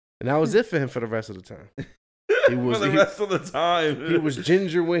 and that was it for him for the rest of the time. He was for the he- rest of the time. He was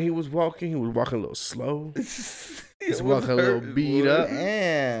ginger when he was walking. He was walking a little slow. He He's was walking a little hurt, beat boy. up.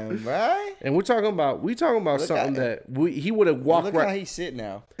 Damn, right? And we're talking about Look something at- that he would have walked Look how right. he sit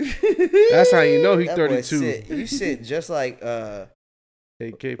now. That's how you know he's That boy 32. sit. You sit just like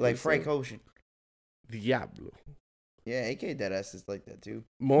AK like Frank Ocean. Diablo. Yeah, AK Deadass is like that too.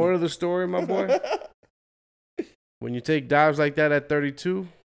 More of the story, my boy. When you take dives like that at 32,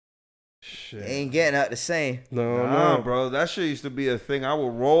 Shit. Ain't getting out the same. no, Nah, no, bro, that shit used to be a thing. I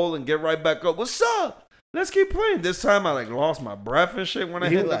would roll and get right back up. What's up? Let's keep playing. This time I like lost my breath and shit when I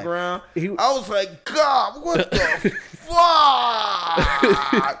He hit the like- ground. He, I was like, God, what the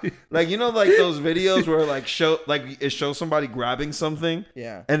fuck? Like, you know, like those videos where like it shows somebody grabbing something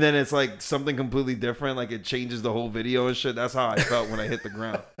Yeah. and then it's like something completely different. Like it changes the whole video and shit. That's how I felt when I hit the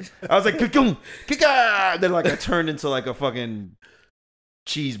ground. I was like, kika. Then like I turned into like a fucking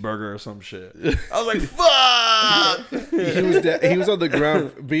cheeseburger or some shit. I was like, fuck. He was on the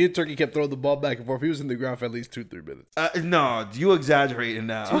ground. Me and Turkey kept throwing the ball back and forth. He was in the ground for at least 2-3 minutes. No, you exaggerating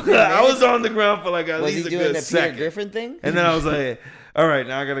now. 2-3 minutes? I was on the ground for like at Was least he a doing good the second. Peter Griffin thing? And then I was like, all right,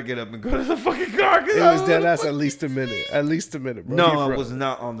 now I gotta get up and go to the fucking car. It was dead ass at least a minute. At least a minute, bro. No, He I fro- was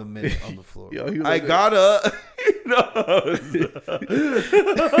not on the minute on the floor. Yo, he was I like got up. No, I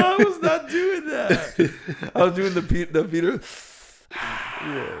was not doing that. I was doing the Peter.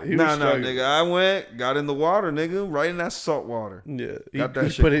 Yeah, he was Nah, struggling. nigga. I went, got in the water, nigga, right in that salt water. Yeah, he, Got that he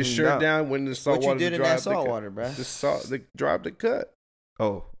shit put his cleaned shirt out. down when the salt What you water did in dried that the salt cut. water, bro? The salt, they dropped the cut.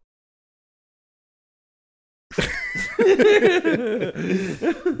 Oh.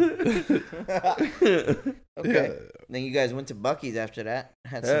 Okay. Then you guys went to Buc-ee's after that.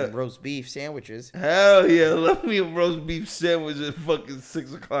 Had some Yeah. roast beef sandwiches. Hell yeah, left me a roast beef sandwich at fucking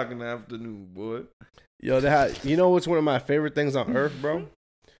 6:00 in the afternoon, boy. Yo, you know what's one of my favorite things on earth, bro?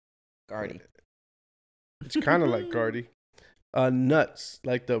 Cardi. It's kind of like Cardi. Nuts,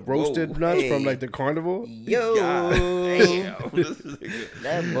 like the roasted Whoa, nuts from hey. like the carnival. Yo. God damn. This nigga.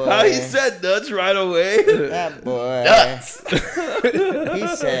 That boy. How he said nuts right away? That boy. Nuts. He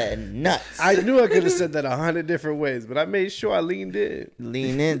said nuts. I knew I could have said that 100 different ways, but I made sure I leaned in.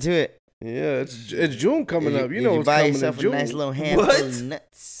 Lean into it. Yeah, it's June coming up. You Did know what's buy coming in yourself June. a nice little handful What? of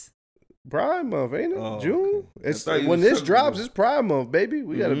nuts. Pride month, ain't it? Oh, June. okay. It's I thought you when was this talking drops. about- It's Pride month, baby.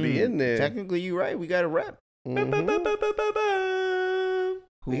 We gotta be in there. Technically, you right. We got a rep. Mhm.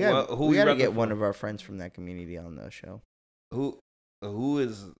 Who, We got who we got to repping get for? one of our friends from that community on the show. Who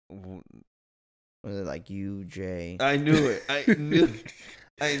is? Was it like you, Jay? I knew it. I knew.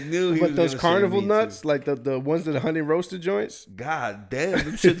 I knew. He But was those gonna say carnival me, nuts, too. like the ones that honey roasted joints. God damn,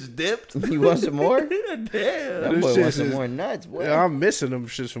 them shits dipped. You want some more? Damn. That Them boy shits wants some is- more nuts, boy. Yeah, I'm missing them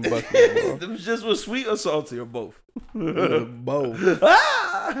shits from Buc-ee's, bro. Them shits was sweet or salty or both. Both.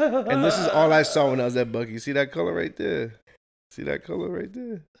 and And this is all I saw when I was at Buc-ee. See that color right there? See that color right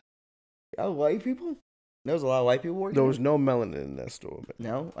there? Oh, white people? There was a lot of white people working. There was no melanin in that store, man.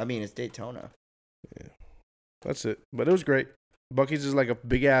 No, I mean it's Daytona. That's it. But it was great. Buc-ee's is like a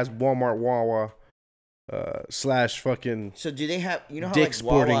big ass Walmart Wawa slash fucking So do they have? You know how Dick like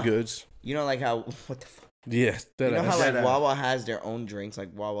Sporting Wawa, Goods. You know like how what the fuck? Yes. You know how like that- Wawa has their own drinks, like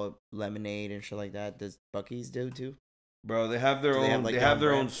Wawa lemonade and shit like that. Does Buc-ee's do too? Bro, they have their Do they own. have, like, they their have own their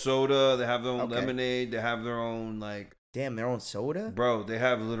brand? own soda. They have their own Okay. lemonade. They have their own like. Damn, their own soda. Bro, they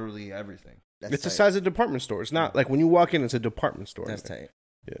have literally everything. That's It's the tight. size of a department store. It's not like when you walk in, it's a department store. That's man. tight.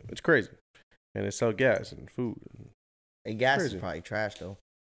 Yeah, it's crazy. And they sell gas and food. And And gas Crazy. is probably trash though.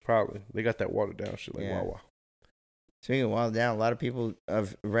 probably. They got that watered down shit like Yeah. Wawa. Speaking of Wawa down, a lot of people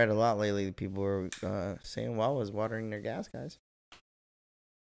I've read a lot lately. People are saying Wawa's watering their gas, guys.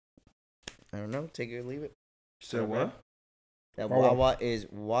 I don't know. Take it or leave it. So what? That Wawa. Wawa is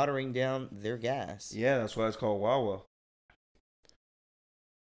watering down their gas. Yeah, that's why it's called Wawa.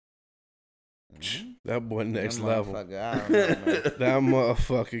 That boy next That level. motherfucker, I don't know, man. That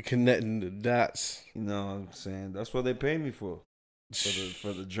motherfucker connecting the dots. You know what I'm saying? That's what they pay me for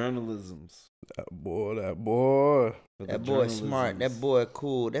the journalisms. That boy, that boy. For the That boy smart. That journalisms. boy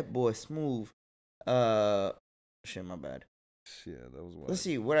cool. That boy smooth. Shit, my bad. Yeah, that was wild. Let's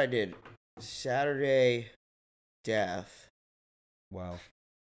see what I did. Saturday, death. Wow.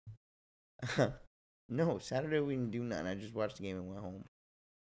 No, Saturday we didn't do nothing. I just watched the game and went home.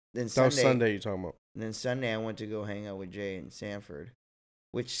 Then That was Sunday, Sunday you talking about. Then Sunday I went to go hang out with Jay in Sanford.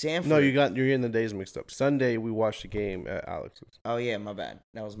 Which Sanford? No, you're getting the days mixed up. Sunday we watched the game at Alex's. Oh yeah, my bad.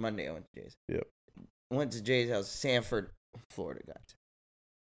 That was Monday. I went to Jay's. Yep. Went to Jay's house, Sanford, Florida, guys.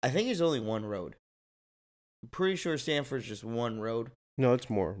 I think there's only one road. I'm pretty sure Sanford's just one road. No, it's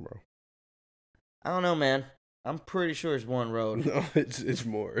more, bro. I don't know, man. I'm pretty sure it's one road. No, it's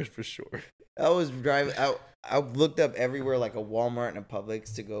more. It's for sure. I was driving out. I looked up everywhere, like a Walmart and a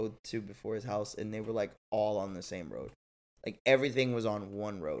Publix to go to before his house, and they were like all on the same road. Like everything was on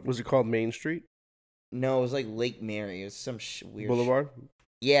one road. Was it called Main Street No, it was like Lake Mary. It was some weird Boulevard?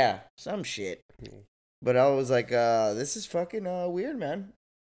 Yeah, some shit. Mm. But I was like, this is fucking weird, man.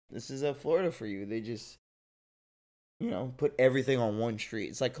 This is Florida for you. They just, put everything on one street.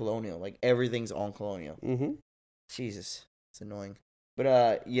 It's like Colonial. Like everything's on Colonial. Mm-hmm. Jesus, it's annoying.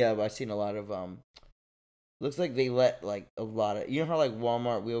 But yeah, but I've seen a lot of looks like they let like a lot of, how like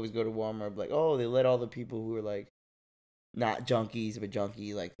Walmart, we always go to Walmart, like, oh, they let all the people who are like not junkies but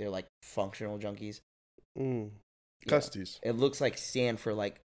junkie, like they're like functional junkies. Mm. Yeah. Custies. It looks like Sanford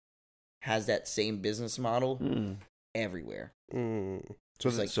like has that same business model everywhere. Mm. So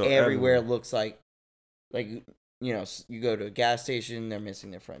it's like so everywhere everywhere. looks like you go to a gas station, they're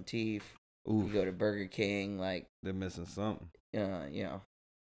missing their front teeth. Ooh, You go to Burger King, like they're missing something.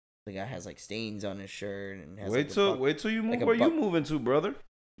 The guy has like stains on his shirt and has, Wait till you move like a where you buck- moving to, brother.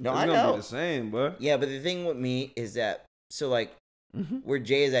 No, It's I gonna know. be the same, but Yeah, but the thing with me is that where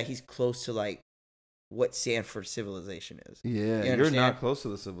Jay is at, he's close to like what Sanford civilization is. yeah, You you're understand? not close to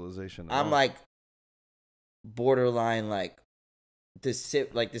the civilization. at I'm all. like borderline like the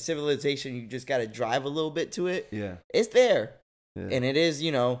civilization. You just got to drive a little bit to it. yeah, It's there, yeah. and it is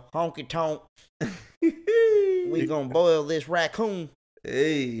honky tonk. We gonna boil this raccoon.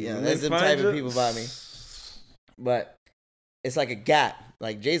 Hey, Yeah, when that's they them find type of you- people by me. But it's like a gap.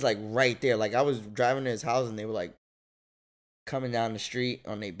 Like Jay's like right there. Like I was driving to his house and they were like coming down the street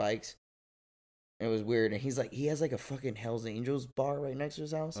on their bikes. It was weird. And he's like, he has like a fucking Hell's Angels bar right next to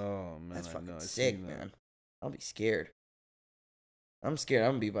his house. Oh man, That's I fucking know, I sick, seen that. man. I'll be scared. I'm scared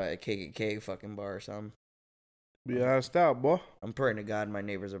I'm gonna be by a KKK fucking bar or something. Be asked out, boy. I'm praying to God my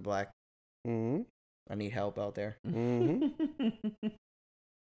neighbors are black. Mm-hmm. I need help out there. Mm-hmm.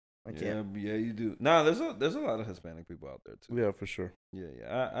 I can't. Yeah, you do. Nah, there's a lot of Hispanic people out there too. Yeah, for sure.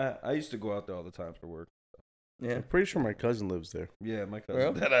 Yeah. I used to go out there all the time for work. Yeah. I'm pretty sure my cousin lives there. Yeah, my cousin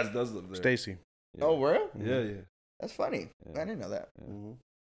Real? that ass does live there. Stacy. Yeah. Oh, real? Yeah. That's funny. Yeah. I didn't know that.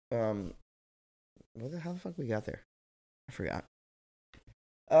 Yeah. Mm-hmm. How the fuck we got there? I forgot.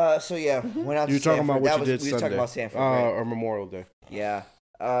 So yeah, went out to You were talking about Sanford. what you did We were talking Sunday. about Sanford, right? Or Memorial Day. Yeah.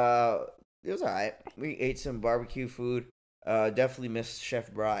 It was alright. We ate some barbecue food. Definitely missed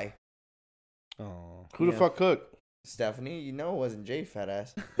Chef Bry. Oh. Who the Yeah. fuck cooked? Stephanie, it wasn't Jay, fat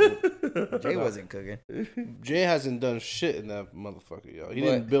ass. Jay wasn't cooking. Jay hasn't done shit in that motherfucker, yo. He But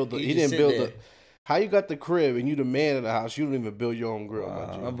didn't build the. he He just didn't sit build there. the. How you got the crib and you the man of the house? You don't even build your own grill,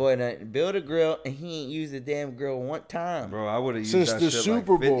 my G. My boy built a grill and he ain't used the damn grill one time. Bro, I would have used Since that the shit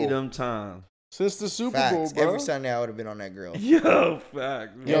Super like 50 Bowl. them times. Since the Super Facts. Bowl, bro. Every Sunday I would have been on that grill. Yo,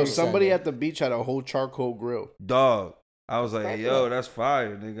 fact. Yo, Every somebody Sunday. at the beach had a whole charcoal grill. Dog. I was like, Crack it yo, up. that's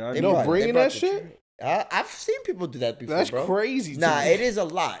fire, nigga. You know, brought- bringing brought that the shit? tray. I've seen people do that before, That's bro. crazy. to Nah, me. it is a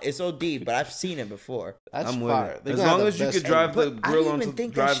lot. It's OD, but I've seen it before. That's I'm with fire. it. They As gonna have long the as you best- could drive the But I grill don't onto even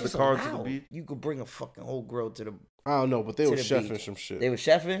think drive that the shit's car to the allowed. beach. You could bring a fucking whole grill to the. I don't know, but they to were the chefing beach. some shit. They were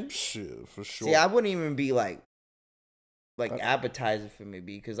chefing. Shit, for sure. See, I wouldn't even be like I- appetizer for me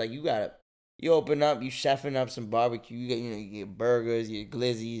because like you open up, you chefing up some barbecue. You get you get burgers, you get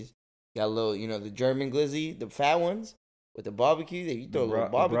glizzies. You got a little the German glizzy, the fat ones with the barbecue. That you throw a little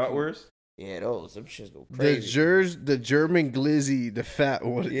barbecue. Bratwurst? Yeah, those some shits go the crazy. the German glizzy, the fat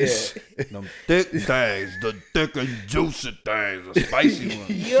one. Yeah. Them thick things, the thick and juicy things, the spicy ones.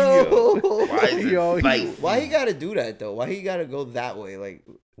 Yo, Why is it Yo, spicy? why he gotta do that though? Why he gotta go that way? Like,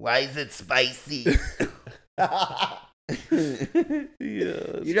 Why is it spicy?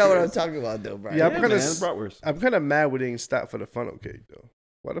 you know what I'm talking about though, bro? Yeah, I'm kinda man, s- bratwurst. I'm kind of mad we didn't stop for the funnel cake though.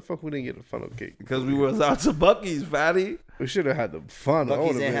 Why the fuck we didn't get the funnel cake? Because we was out to Bucky's, fatty. We should have had the funnel. I Bucky's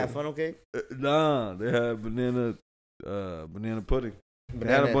would've didn't been- have funnel cake. Nah, they had banana pudding. They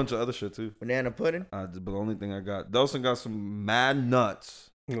had a bunch of other shit too. Banana pudding. But the only thing I got, Delson got some mad nuts.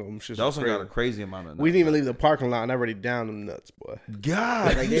 No, them shits Delson crazy. got a crazy amount of nuts. We didn't even leave the parking lot and I already down them nuts, boy.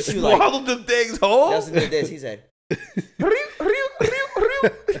 God, Like you this, you like- swallowed them things whole. Justin did this. He said,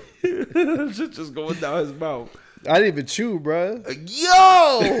 Shit just going down his mouth. I didn't even chew, bro.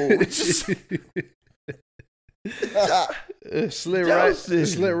 Yo, just It slid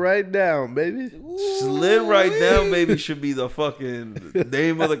Delson. right down, baby. slid right down, baby. Should be the fucking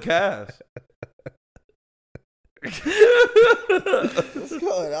name of the cast. "What's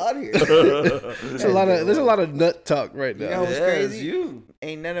going on here?" There's a lot of nut talk right now. You know what's Yeah, it's crazy? you.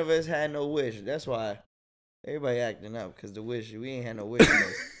 Ain't none of us had no wish. That's why everybody acting up because the wish we ain't had no wish.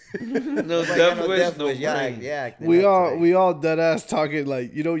 No Nobody got death no wish, death no wish. Y'all brain. acting we up all today. we all dead ass talking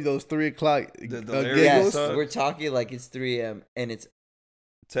like those 3 o'clock The giggles. Yes, Talk. we're talking like it's 3 a.m. and it's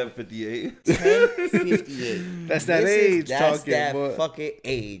 10:58. 10:58. That's that This is- age that's talking, that boy. fucking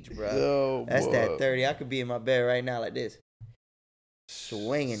age, bro. Yo, That's boy. that 30. I could be in my bed right now like this,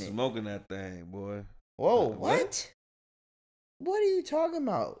 swinging it. Smoking that thing, boy. Whoa, What? what? What are you talking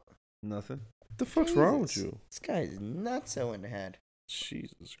about? Nothing. What the fuck's wrong with Jesus. you? This guy is nutso in the head.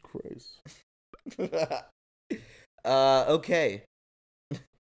 Jesus Christ. Okay.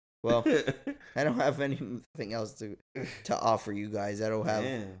 Well, I don't have anything else to offer you guys. I don't have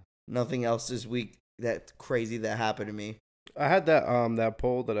Damn. nothing else this week that crazy that happened to me. I had that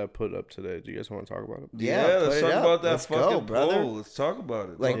poll that I put up today. Do you guys want to talk about it? Yeah, let's put it talk up. about that Let's go, fucking brother. poll. Let's talk about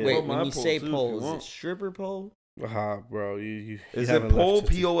it. Like, Talk wait, about my when you say too, if poll, you is want. it stripper poll? Bro, you Is haven't it poll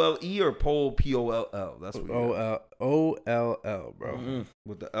left it. POLE or poll POLL? That's what you got. OLL, bro. Mm-mm.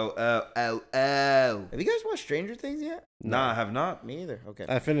 With the LL. Have you guys watched Stranger Things yet? Nah, I have not. Me either. Okay.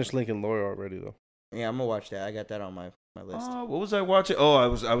 I finished Lincoln Lawyer already though. Yeah, I'm gonna watch that. I got that on my list. What was I watching? Oh, I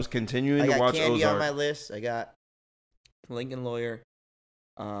was continuing I to got watch Candy Ozark. on my list. I got Lincoln Lawyer.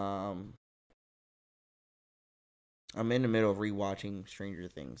 I'm in the middle of rewatching Stranger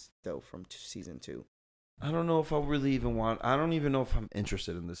Things though from season 2. I don't know if I really even want. I don't even know if I'm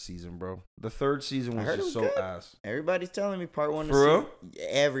interested in this season, bro. The third season I was heard it just was so good. ass. Everybody's telling me part 1 For real?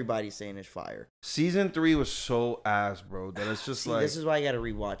 Everybody's saying it's fire. Season 3 was so ass, bro. That it's just See, like this is why I gotta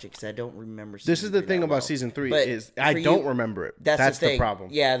rewatch it because I don't remember. This is the 3 thing that about well. season 3 But is I for you, don't remember it. That's the the thing. problem.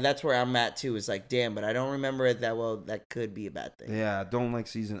 Yeah, that's where I'm at too. It's like, damn, but I don't remember it that well. That could be a bad thing. yeah. I don't like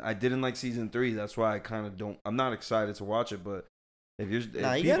season. I didn't like season 3. That's why I kind of don't. I'm not excited to watch it. But if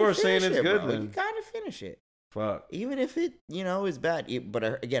Nah, people you are gotta saying finish it's it, good, bro. then You gotta finish it. fuck. Even if it, is bad.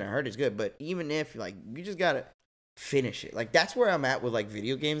 But again, I heard it's good. But even if, like, you just gotta finish it. Like, that's where I'm at with, like,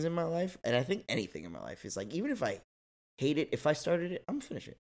 video games in my life. And I think anything in my life is, like, even if I hate it, if I started it, I'm gonna finish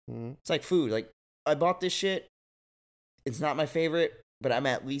it. Mhm. It's like food. Like, I bought this shit. It's not my favorite, but I'm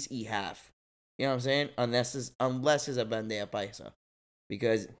at least eat half. You know what I'm saying? Unless it's a bandeja paisa.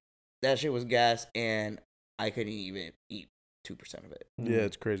 Because that shit was gas, and I couldn't even eat 2% of it. Yeah,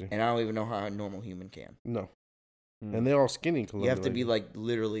 it's crazy. And I don't even know how a normal human can. No. Mm. And they're all skinny in You Colombia. have to be like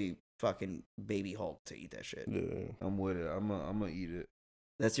literally fucking baby Hulk to eat that shit. Yeah. I'm with it. I'm gonna eat it.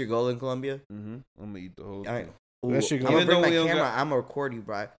 That's your goal in Colombia? I'm gonna eat the whole All right. thing. Ooh, That shit I'm gonna Even bring though my we don't camera. got- I'm gonna record you,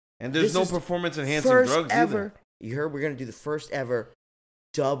 bro. And there's This no is performance enhancing First drugs ever. either. You heard we're gonna do the first ever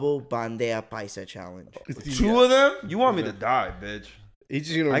double bandeja paisa challenge. Two of them? You want me to die, bitch? He's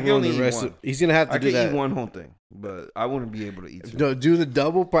just gonna I can ruin only the eat rest one. of. He's gonna have to I do can that. eat one whole thing, but I wouldn't be able to eat two. No, do the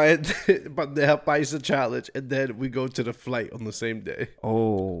double bandeja paisa challenge, and then we go to the flight on the same day.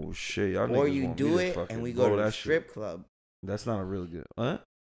 Oh shit! Y'all Or niggas you want do me to it fucking and we go blow to the that strip shit. club. That's not a really good. What?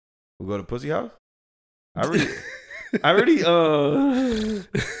 We go to Pussy House. I already.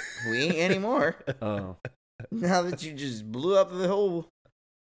 We ain't anymore. Oh, Now that you just blew up the whole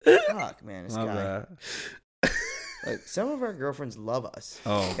fuck, man. This my guy. bad. Like, some of our girlfriends love us.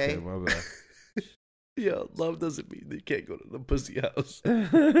 Oh, okay, Okay? my bad. Yeah, love doesn't mean they can't go to the pussy house. I'm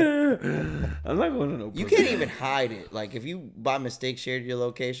not going to no. You Pussy can't House. even hide it. Like, if you by mistake shared your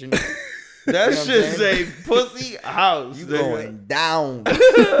location, That You know what I'm shit saying? say Pussy House. you nigga. going down.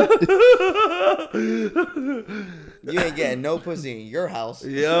 You ain't getting no pussy in your house.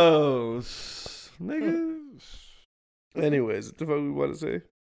 Yo, nigga. Anyways, what the fuck we want to say?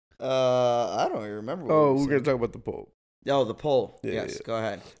 I don't even remember. What Oh, we we're gonna said. talk about the poll. Oh, the poll. Yeah, Yes, yeah. go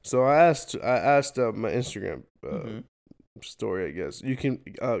ahead. So I asked my Instagram Mhm. story. I guess you can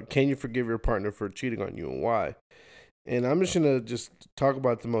you forgive your partner for cheating on you and why? And I'm just gonna talk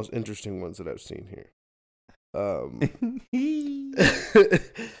about the most interesting ones that I've seen here.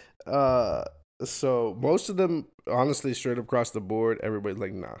 So most of them, honestly, straight across the board, everybody's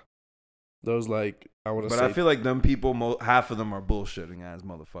like, nah. Those like I want to But say, I feel like them people, half of them are bullshitting ass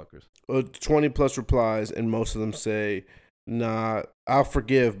motherfuckers. 20 plus replies, and most of them say, nah, I'll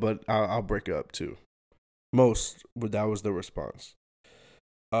forgive, but I'll break up too. Most, but that was the response.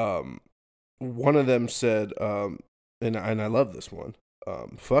 One of them said, and I love this one.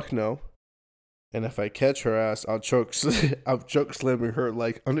 Fuck no. And if I catch her ass, I'll choke slamming her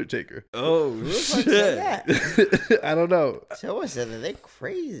like Undertaker. Oh Who the fuck said that? I don't know. Someone said that they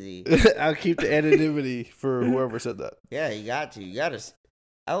crazy. I'll keep the anonymity for whoever said that. Yeah, you got to. You got to.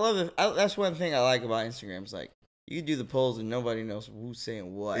 I love it. That's one thing I like about Instagram. It's like you can do the polls and nobody knows who's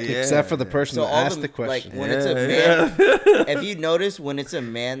saying what. Yeah. Except for the person So that all asked the- the question. like, when it's a man. If you notice, when it's a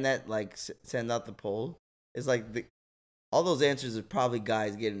man that like send out the poll, it's like all those answers are probably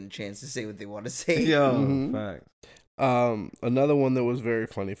guys getting a chance to say what they want to say. Yo, Mhm. fact. Another one that was very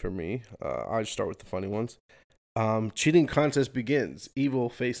funny for me. I'll start with the funny ones. Cheating contest begins. Evil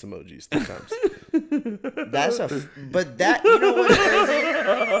face emojis 3 times. But that, you know what's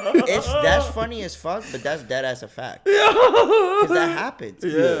crazy? That's funny as fuck, but that's dead as a fact. Because that happens.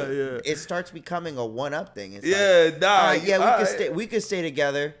 Yeah. It starts becoming a one-up thing. It's Yeah, like, nah. all right, yeah, all right. we could stay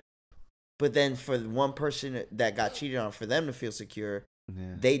together, but then for one person that got cheated on, for them to feel secure,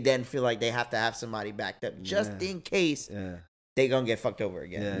 Yeah. they then feel like they have to have somebody backed up just Yeah. in case Yeah. they gonna get fucked over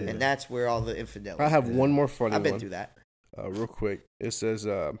again. Yeah, And yeah. that's where all the infidelity. I have Yeah. one more funny I've been one. through that. Real quick. It says,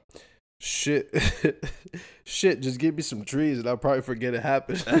 shit, shit, just give me some trees and I'll probably forget it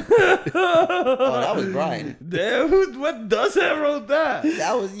happened. Oh, that was Brian. Damn, what does that wrote that?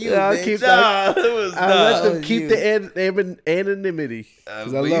 That was you, Yeah, I'll bitch. keep Nah, it was I not. let them was keep you. the anonymity.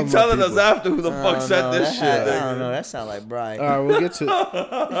 'Cause I But you love my telling us people. after who the fuck Oh, said no, this that shit? had- I nigga. don't know. That sound like Brian. All right, we'll get to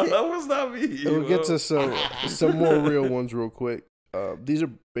That was not me. we'll get bro. to some more real ones real quick. These are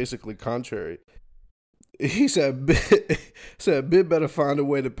basically contrary. He said, "Bit better find a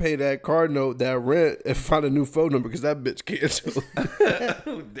way to pay that car note, that rent, and find a new phone number because that bitch canceled."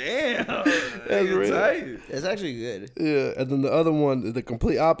 Damn, That's real. tight. It's actually good. Yeah, and then the other one is the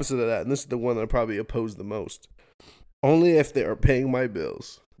complete opposite of that, and this is the one that I probably oppose the most. Only if they are paying my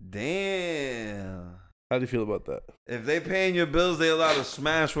bills. Damn. How do you feel about that? If they paying your bills, they allowed to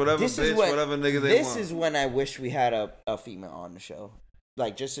smash whatever whatever nigga they want. This is when I wish we had a female on the show.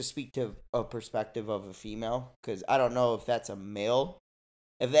 Like, just to speak to a perspective of a female, because I don't know if that's a male.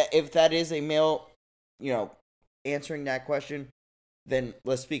 If that is a male, answering that question, then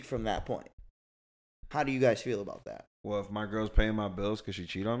let's speak from that point. How do you guys feel about that? Well, if my girl's paying my bills because she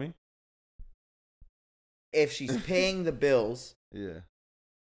cheat on me? If she's paying the bills, Yeah.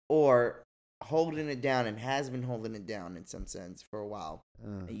 or holding it down and has been holding it down in some sense for a while,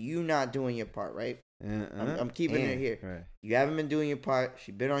 you not doing your part, right? I'm keeping it here. Right. You haven't been doing your part.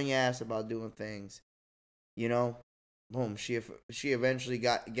 She been on your ass about doing things. Boom. She eventually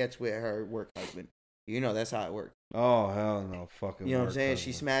gets with her work husband. That's how it works. Oh, hell no. Fucking You know what I'm saying?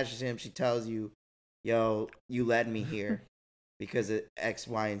 She smashes him. She tells you, yo, you led me here because of X,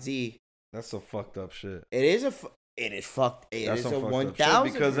 Y, and Z. That's some fucked up shit. It is fucked. That's a 1,000%.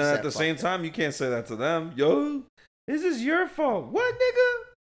 Because then at the same time, you can't say that to them. Yo, this is your fault. What,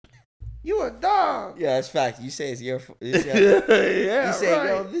 nigga? You a dog. Yeah, that's fact. You say it's your fault. Yeah, You say, right.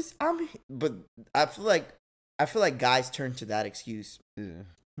 yo, but I feel like guys turn to that excuse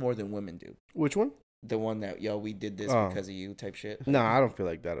more than women do. Which one? The one that, yo, we did this because of you type shit. No, I don't feel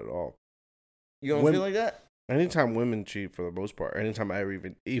like that at all. You don't feel like that? Anytime women cheat, for the most part, anytime I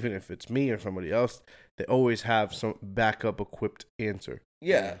even if it's me or somebody else, they always have some backup equipped answer.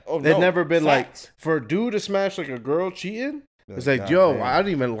 Yeah. Oh, They've never been facts. like, for a dude to smash like a girl cheating, it's like, God yo, damn. I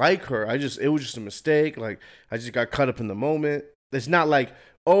didn't even like her. It was just a mistake. Like, I just got caught up in the moment. It's not like,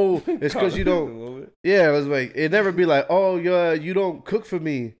 oh, it's because you don't. Yeah, it was like, it'd never be like, oh, yeah, you don't cook for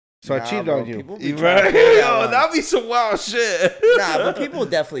me, so I cheated on you. Right? Yo, that'd be some wild shit. Nah, but people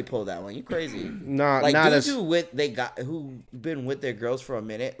definitely pull that one. You crazy? Not Dudes as who been with their girls for a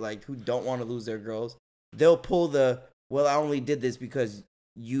minute, like who don't want to lose their girls, they'll pull the, well, I only did this because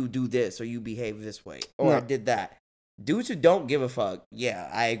you do this or you behave this way or I did that. Dudes who don't give a fuck, yeah,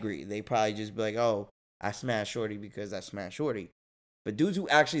 I agree. They probably just be like, oh, I smashed Shorty because I smashed Shorty. But dudes who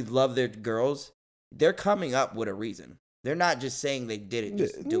actually love their girls, they're coming up with a reason. They're not just saying they did it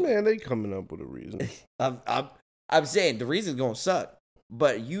just to do it. Man, they coming up with a reason. I'm saying the reason's gonna suck,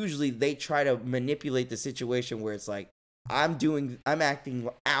 but usually they try to manipulate the situation where it's like, I'm acting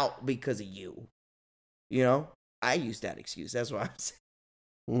out because of you. I used that excuse. That's what I'm saying.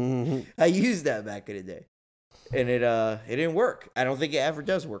 Mm-hmm. I used that back in the day, and it didn't work. I don't think it ever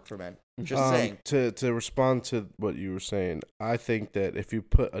does work for men. Just saying. To respond to what you were saying, I think that if you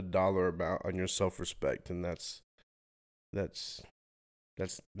put a dollar amount on your self-respect, then that's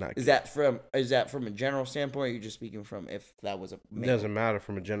not. Is that from a general standpoint? Or are you just speaking from if that was a male? It doesn't matter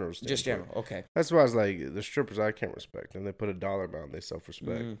from a general standpoint. Just general. Okay. That's why I was like, the strippers I can't respect, and they put a dollar amount on their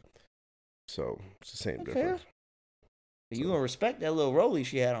self-respect. Mhm. So it's the same Okay. difference. You gonna respect that little rollie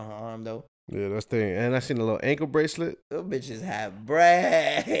she had on her arm though? Yeah, that's the thing. And I seen a little ankle bracelet. Those bitches have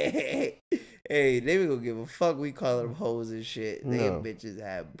bread. Hey, they be gonna give a fuck. We call them hoes and shit. They No. bitches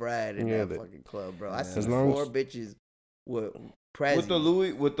have bread in Yeah, that fucking club, bro. I Yeah. seen As long 4 as- bitches with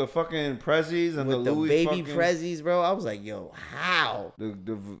With the fucking Prezzies and with the Louis baby fucking, Prezzies, bro. I was like, yo, how?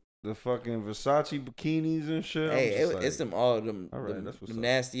 the fucking Versace bikinis and shit. Hey, I'm just it's like, them all them, all right, them, that's what's them up.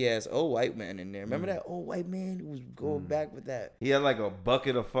 nasty ass old white men in there. Remember that old white man who was going back with that? He had like a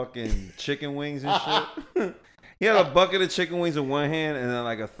bucket of fucking chicken wings and shit. He had a bucket of chicken wings in one hand and then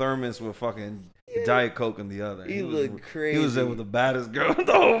like a thermos with fucking Diet Coke in the other. He looked crazy. He was there with the baddest girl in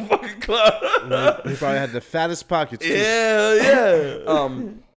the whole fucking club. He probably had the fattest pockets. Too. Yeah.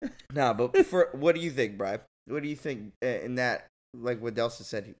 Nah, but for what do you think, Bri? What do you think in that? Like what Delsa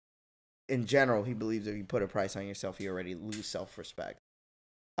said, in general, he believes if you put a price on yourself, you already lose self-respect.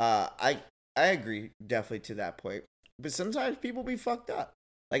 I agree definitely to that point. But sometimes people be fucked up.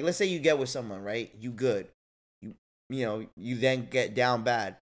 Like let's say you get with someone, right? You good. You then get down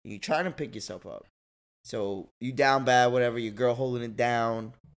bad. You trying to pick yourself up. So you down bad, whatever, your girl holding it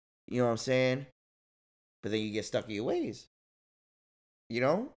down. You know what I'm saying? But then you get stuck in your ways.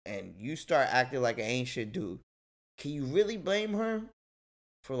 And you start acting like an ain't shit dude. Can you really blame her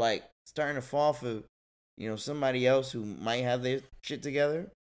for like starting to fall for, somebody else who might have their shit together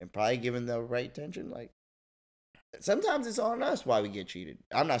and probably giving the right attention? Like, sometimes it's on us why we get cheated.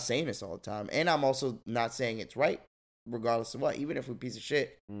 I'm not saying this all the time, and I'm also not saying it's right, regardless of what. Even if we're a piece of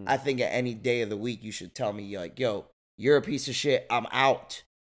shit, I think at any day of the week you should tell me like, yo, you're a piece of shit. I'm out.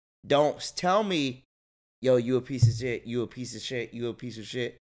 Don't tell me yo, you a piece of shit, you a piece of shit, you a piece of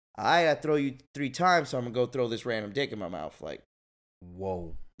shit. I gotta throw you 3 times, so I'm gonna go throw this random dick in my mouth. Like,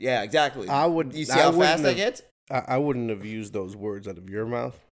 whoa. yeah, exactly. You see how fast that gets? I wouldn't have used those words out of your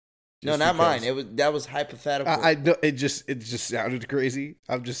mouth. No, not mine. That was hypothetical. I know it just sounded crazy.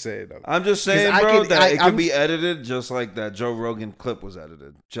 I'm just saying. I'm just saying, bro, that it can be edited just like that Joe Rogan clip was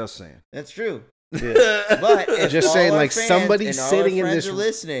edited. Just saying. That's true. Yeah. But if just saying, like somebody sitting in this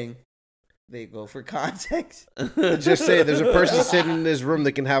listening, they go for context. Just saying, there's a person sitting in this room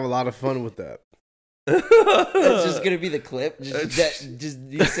that can have a lot of fun with that. That's just gonna be the clip. Just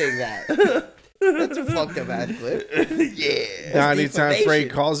you saying that. That's a fucked up ass clip. Yeah. Now, anytime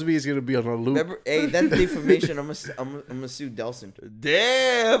Frank calls me, he's gonna be on a loop. Remember, hey, that's defamation. I'm gonna sue Delson.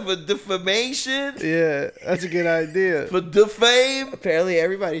 Damn, for defamation. Yeah, that's a good idea. For defame. Apparently,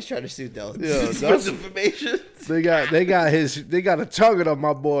 everybody's trying to sue Delson. Yeah, for defamation. They got a target on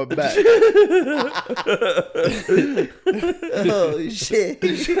my boy back. Oh shit!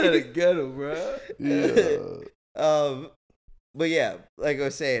 You trying to get him, bro. Yeah. But yeah, like I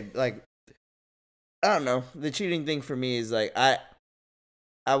was saying, like, I don't know. The cheating thing for me is like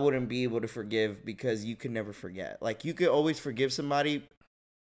I wouldn't be able to forgive because you can never forget. Like, you could always forgive somebody,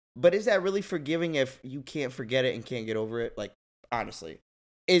 but is that really forgiving if you can't forget it and can't get over it? Like, honestly,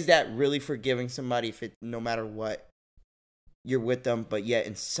 is that really forgiving somebody if it, no matter what, you're with them, but yet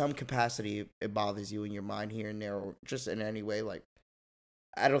in some capacity it bothers you in your mind here and there, or just in any way? Like,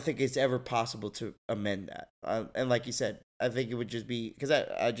 I don't think it's ever possible to amend that. And like you said, I think it would just be, because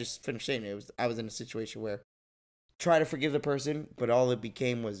I just finished saying it, I was in a situation where trying to forgive the person, but all it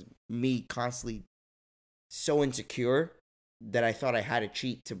became was me constantly so insecure that I thought I had to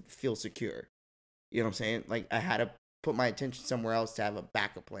cheat to feel secure. You know what I'm saying? Like, I had to put my attention somewhere else to have a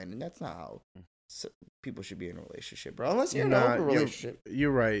backup plan, and that's not how people should be in a relationship, bro. Unless you're in an open relationship.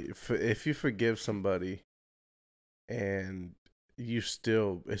 You're right. If you forgive somebody and it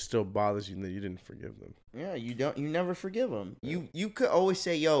still bothers you that you didn't forgive them. Yeah, you never forgive them. You could always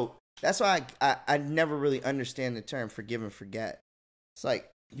say, yo, that's why I never really understand the term forgive and forget. It's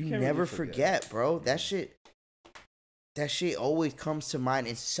like, you never really forget, bro. That shit always comes to mind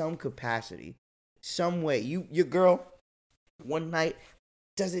in some capacity, some way. Your girl one night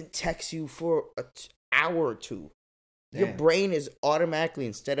doesn't text you for an hour or two. Damn. Your brain is automatically,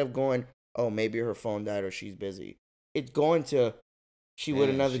 instead of going, oh, maybe her phone died or she's busy, it's going to she with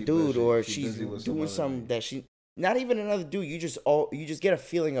another dude, busy. Or she's doing something that she, not even another dude. You just get a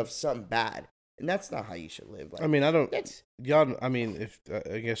feeling of something bad, and that's not how you should live. Like, I mean, I don't. Y'all, I mean, if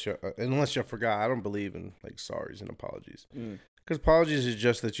I guess unless you forgot, I don't believe in like sorries and apologies, because apologies is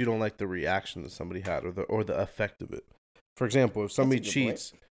just that you don't like the reaction that somebody had or the effect of it. For example, if somebody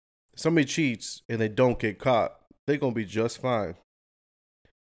cheats and they don't get caught, they're gonna be just fine.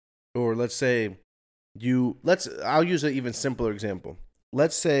 Or let's say I'll use an even simpler example.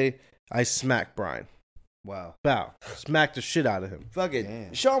 Let's say I smack Brian. Wow. Bow. Smack the shit out of him. Fuck it.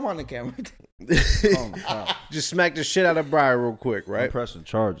 Damn. Show him on the camera. Just smack the shit out of Brian real quick, right? I'm pressing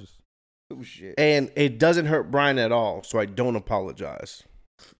charges. Oh, shit. And it doesn't hurt Brian at all, so I don't apologize.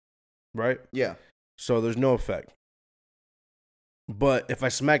 Right? Yeah. So there's no effect. But if I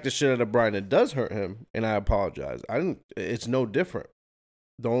smack the shit out of Brian, it does hurt him, and I apologize. It's no different.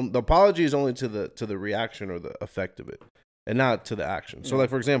 The apology is only to the reaction or the effect of it, and not to the action. So, like,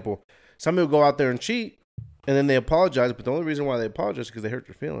 for example, somebody will go out there and cheat, and then they apologize, but the only reason why they apologize is because they hurt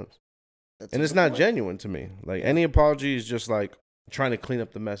your feelings. And it's not genuine to me. Like, any apology is just like trying to clean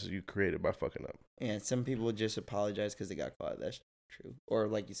up the mess you created by fucking up. Yeah, some people just apologize because they got caught. That's true. Or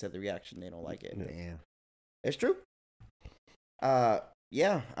like you said, the reaction, they don't like it. Yeah. It's true.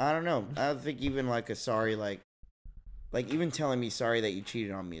 Yeah, I don't know. I think even like a sorry, like even telling me sorry that you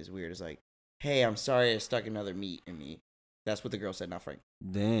cheated on me is weird. It's like, hey, I'm sorry I stuck another meat in me. That's what the girl said, not Frank.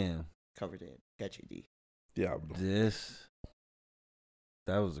 Damn. Covered it. Got you, D. Yeah.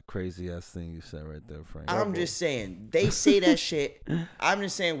 That was a crazy ass thing you said right there, Frank. I'm just saying. They say that shit. I'm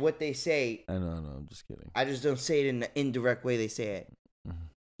just saying what they say. I know. I'm just kidding. I just don't say it in the indirect way they say it. Mm-hmm.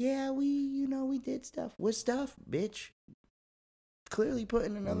 Yeah, we did stuff. What stuff, bitch? Clearly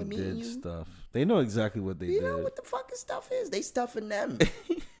putting another meat in you. Stuff. They know exactly what they did. You know what the fucking stuff is? They stuffing them.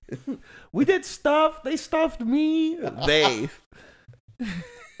 We did stuff. They stuffed me. They.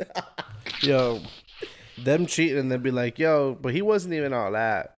 Yo, them cheating and they'd be like, yo, but he wasn't even all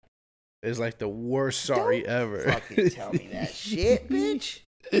that. It's like the worst sorry ever. Fucking tell me that shit, bitch.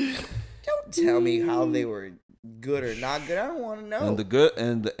 Don't tell me how they were good or not good. I don't want to know. And the good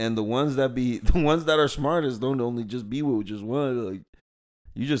and the ones that are smartest don't only just be with just one. Like,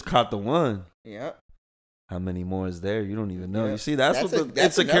 you just caught the one. Yeah. how many more is there? You don't even know. Yeah. You see, that's what the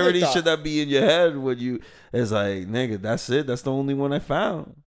that's insecurity another should that be in your head when you. It's like, nigga, that's it. That's the only one I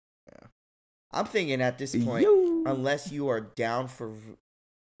found. Yeah. I'm thinking at this point, unless you are down for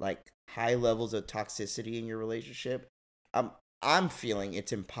like high levels of toxicity in your relationship, I'm feeling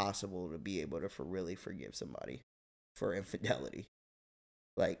it's impossible to be able to really forgive somebody for infidelity.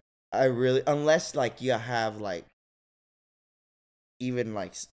 Like I really, unless like you have like even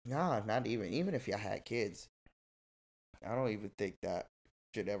like not even if you had kids, I don't even think that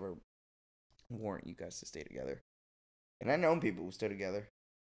should ever warrant you guys to stay together. And I know people who stay together.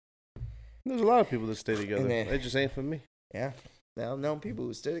 There's a lot of people that stay together. then- It just ain't for me. Yeah, I've known people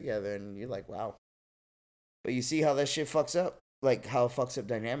who stay together, and you're like, wow. But you see how that shit fucks up, like how it fucks up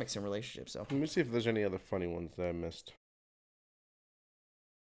dynamics in relationships. So Let me see if there's any other funny ones that I missed.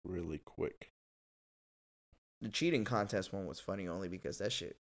 Really quick. the cheating contest one was funny only because that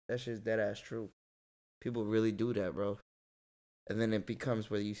shit's dead ass true. People really do that, bro. And then it becomes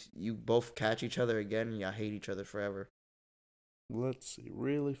where you both catch each other again and y'all hate each other forever. Let's see,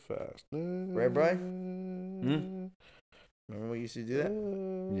 really fast. Right, Brian? Remember we used to do that?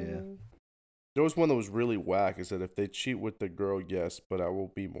 Yeah. There was one that was really whack. It said, if they cheat with the girl, yes, but I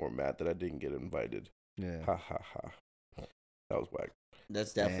will be more mad that I didn't get invited. Yeah. Ha ha ha. That was whack.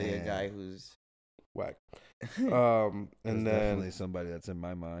 That's definitely Damn. a guy who's Whack. That's And definitely then somebody that's in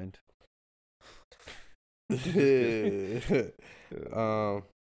my mind.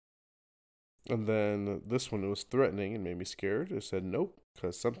 And then this one, it was threatening and made me scared. It said, nope,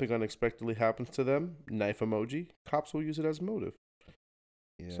 because something unexpectedly happens to them. Knife emoji. Cops will use it as motive.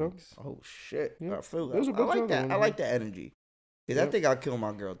 So, Yikes. oh shit. Yeah. I feel There's a that. I bunch of like other that. ones, I like that energy. Because I Yep. think I'll kill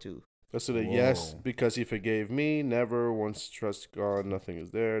my girl too. I said a yes, Whoa. because he forgave me. Never. Once trust gone, nothing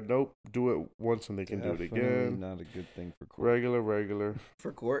is there. Nope. Do it once and they can do it Definitely again. not a good thing for court. Regular.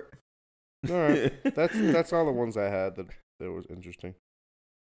 For court. All right. That's all the ones I had that was interesting.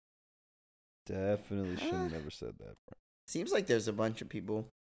 Definitely should have never said that. Seems like there's a bunch of people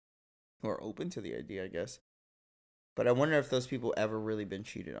who are open to the idea, I guess. But I wonder if those people ever really been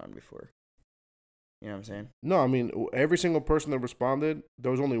cheated on before. You know what I'm saying? No, I mean, every single person that responded,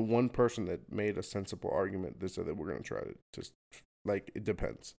 there was only one person that made a sensible argument that said that we're going to try to just, like, it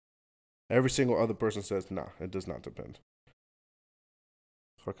depends. Every single other person says, nah, it does not depend.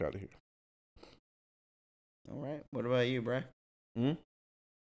 Fuck out of here. All right. What about you, Bri? Hmm?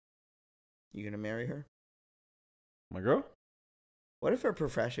 You gonna marry her? My girl? What if her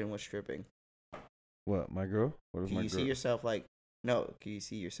profession was stripping? What? My girl? What is Can my you girl? see yourself like? No. Can you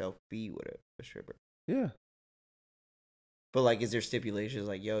see yourself be with a stripper? Yeah. But like, is there stipulations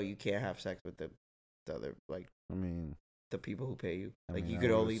like, yo, you can't have sex with the other like I mean, the people who pay you? I Like, mean, you I could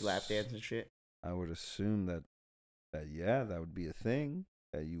would only ass- lap dance and shit. I would assume that yeah, that would be a thing.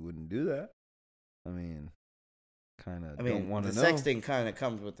 That you wouldn't do that. I mean, kind of I mean, don't want the to know. sexting kind of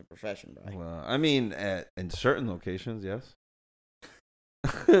comes with the profession, bro. Well, I mean, in certain locations, yes.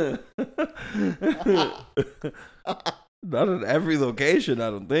 Not in every location, I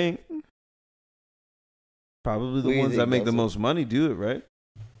don't think. Probably Who the do you ones that think make the does it? most money do it, right?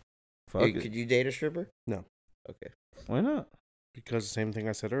 Fuck Hey, it. could you date a stripper? No. Okay. Why not? Because the same thing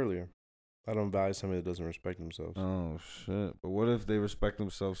I said earlier. I don't value somebody that doesn't respect themselves. Oh shit! But what if they respect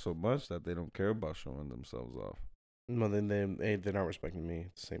themselves so much that they don't care about showing themselves off? No, then they're not respecting me.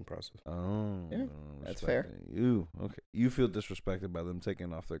 It's the same process. Oh, Yeah, they're not that's fair. respecting You okay? You feel disrespected by them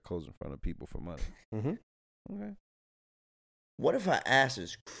taking off their clothes in front of people for money. Mm-hmm. Okay, What if her ass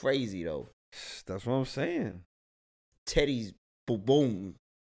is crazy though? that's what I'm saying. Teddy's boom boom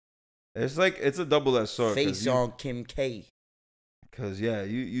It's like it's a double-edged sword. face on Kim K. Because yeah,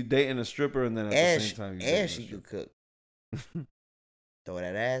 you dating a stripper and then at And the she, same time you and dating she a could stripper. cook. Throw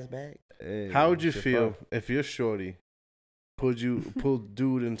that ass back. Hey, How would you shit feel fire. if your shorty pulled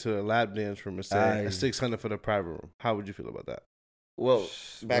dude into a lap dance room and said Aye. a 600 for the private room? How would you feel about that? Well,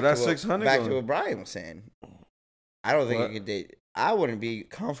 back that's to what, 600 back going? to what Brian was saying. I don't think What? you could date. I wouldn't be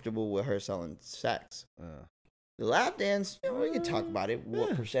comfortable with her selling sex. The lap dance, we can talk about it. What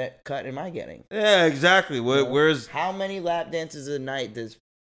Yeah. percent cut am I getting? Yeah, exactly. You know? Where's How many lap dances a night does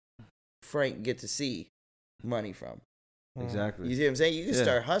Frank get to see money from? exactly? You see what I'm saying? You can Yeah.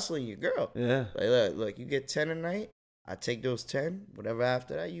 start hustling your girl. Yeah. Like, look, you get 10 a night. I take those 10. Whatever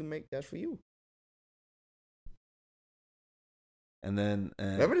after that you make, that's for you. And then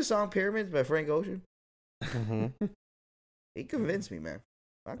Remember the song Pyramids by Frank Ocean? Mm-hmm. He convinced me, man.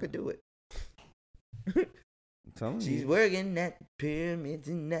 I could do it. I'm telling She's you. working at the pyramid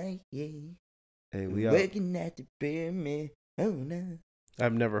tonight, yeah. Hey, we out. Working at the pyramid. Oh, no.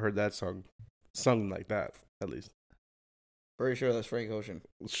 I've never heard that song sung like that, at least. Pretty sure that's Frank Ocean.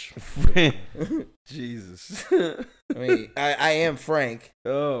 Jesus. I mean, I am Frank.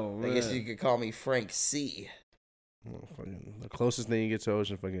 Oh man. I guess you could call me Frank C. Oh, fucking, the closest thing you get to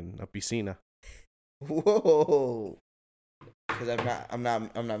ocean, fucking a piscina. Whoa. Because I'm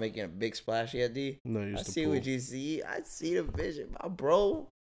not making a big splash yet, D. No, you're I just see a pool. what you see. I see the vision, my bro.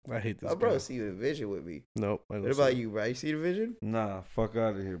 I hate this. My bro guy. see the vision with me. Nope. I don't What see about it. you, bro? You see the vision? Nah, fuck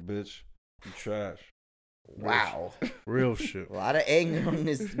out of here, bitch. You trash. Wow. Real shit. A lot of anger on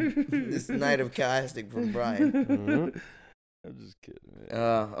this night of casting from Brian. Mhm. I'm just kidding,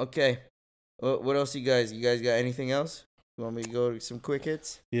 man. Okay. What else you guys got anything else? You want me to go to some quick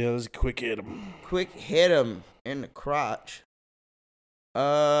hits? Yeah, let's quick hit him. Quick hit him in the crotch.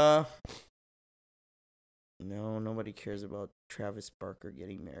 No, nobody cares about Travis Barker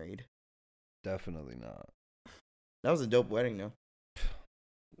getting married. Definitely not. That was a dope wedding, though.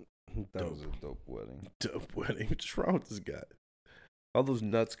 That Dope. was a dope wedding. Dope wedding. What's wrong with this guy? All those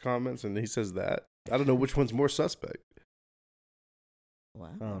nuts comments, and he says that. I don't know which one's more suspect.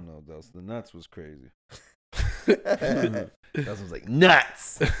 Wow. I don't know, Dels. The nuts was crazy. Nuts. That was like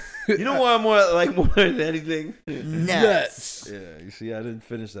nuts. You know what I'm more than anything? Nuts. Yeah, you see, I didn't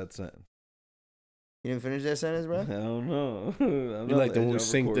finish that sentence. You didn't finish that sentence, bro? I don't know. I'm You not like the letting one we y'all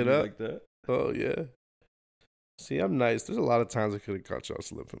synced record it me up? like that. Oh yeah. See, I'm nice. There's a lot of times I could have caught y'all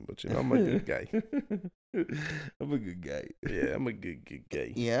slipping, but you know, I'm a good guy. I'm a good guy. Yeah, I'm a good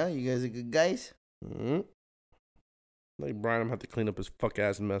guy. Yeah, you guys are good guys. Mm-hmm. Like Brian, I'm gonna have to clean up his fuck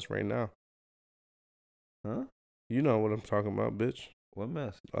ass mess right now. Huh? You know what I'm talking about, bitch. What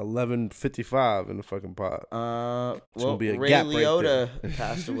mess? 11:55 in the fucking pot. Well, gonna be a Ray gap right Liotta there.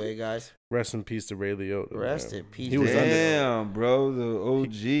 passed away, guys. Rest in peace to Ray Liotta. Rest man. in peace. He was under. Damn, bro, the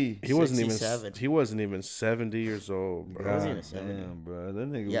OG. He wasn't 67. even. He wasn't even 70 years old, bro. wasn't even God 70. damn, bro. That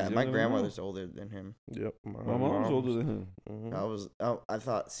nigga Yeah, was my younger than grandmother's older than him. Yep. My mom's older than him. Mhm. I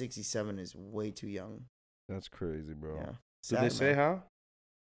thought 67 is way too young. That's crazy, bro. Yeah. Did they Sad, say man.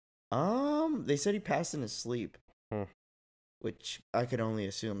 how? They said he passed in his sleep, Hmm. which I could only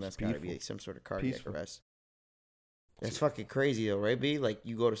assume that's got to be Peaceful. like some sort of cardiac Peaceful. arrest. That's fucking crazy though, right, B? Like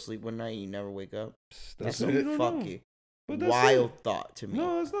you go to sleep one night, and you never wake up. That's it. so You don't know. fucking But that's wild it. thought to me.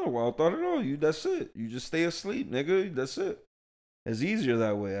 No, it's not a wild thought at all. That's it. You just stay asleep, nigga. That's it. It's easier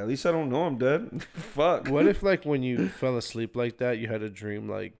that way. At least I don't know I'm dead. Fuck. What if like when you fell asleep like that, you had a dream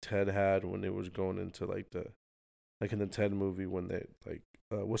like Ted had when it was going into like in the Ted movie when they like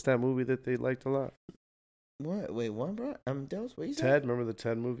what's that movie that they liked a lot? What? Wait, what, bro? Dels, what you said? Ted, remember the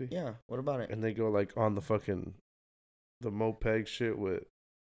Ted movie? Yeah. What about it? And they go like on the moped shit with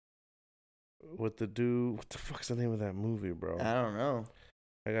the dude. What the fuck's the name of that movie, bro? I don't know.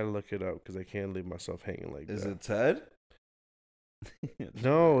 I gotta look it up because I can't leave myself hanging like Is that. it Ted?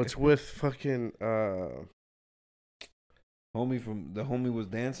 No, it's with fucking homie was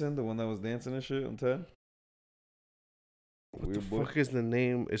dancing, the one that was dancing and shit on Ted. what Weird the boy. fuck is the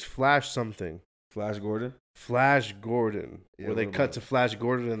name? It's Flash something. Flash Gordon. Flash Gordon. Yeah, where they what cut about to it? Flash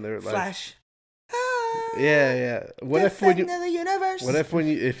Gordon and they're like Flash. Yeah. What if when you Defender of the universe.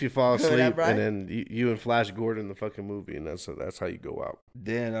 if you fall Heard that, asleep Brian? and then you and Flash Gordon the fucking movie and that's how you go out.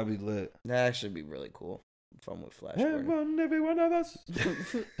 Damn, that'd be lit. That'd actually be really cool. Fun with Flash. Gordon. Every one of us.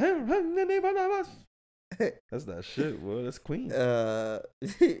 Any one of us. That's that shit, boy. That's Queen.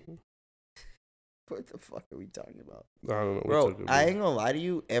 What the fuck are we talking about? I don't know. what Bro, took it, I ain't gonna lie to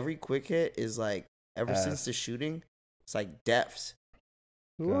you. Every quick hit is like, ever Ass. since the shooting, it's like deaths.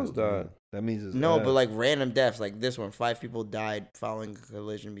 Who else died? That means it's No, ass. but like random deaths. Like this one, 5 people died following a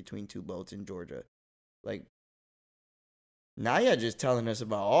collision between 2 boats in Georgia. Like, now you're just telling us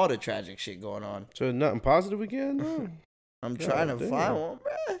about all the tragic shit going on. So nothing positive again? No. I'm God trying to damn. find one,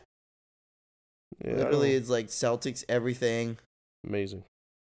 bruh. Yeah, I Literally, don't- it's like Celtics, everything. amazing.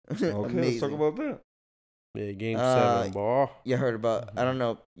 Okay, let's talk Amazing. about that. Yeah, game Uh, 7, boy. You heard about? I don't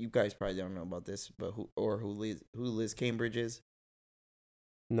know. You guys probably don't know about this, but who Liz Cambridge is?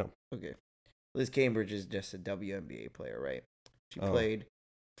 No. Okay, Liz Cambridge is just a WNBA player, right? She Oh. played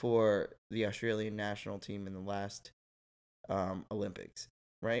for the Australian national team in the last Olympics,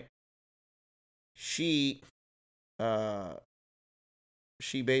 right? She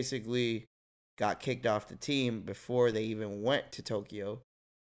basically got kicked off the team before they even went to Tokyo,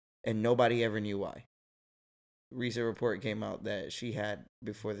 and nobody ever knew why. Recent report came out that she had,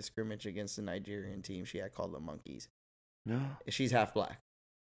 before the scrimmage against the Nigerian team, she had called them monkeys. No. She's half black.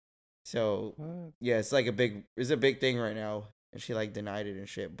 So, What? yeah, it's a big thing right now. And she like denied it and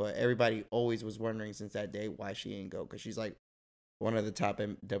shit. But everybody always was wondering since that day why she didn't go. Because she's like one of the top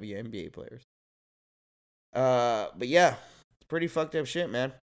WNBA players. But yeah, it's pretty fucked up shit,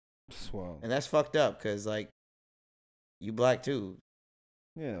 man. Swell. And that's fucked up because like you black too.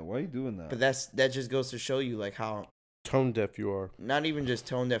 Yeah, why are you doing that? But that just goes to show you like how Tone deaf you are. not even just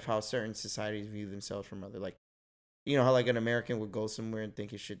tone deaf, how certain societies view themselves from other, like, you know how like an American would go somewhere and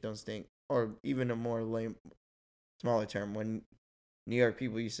think his shit don't stink, or even a more lame, smaller term, when New York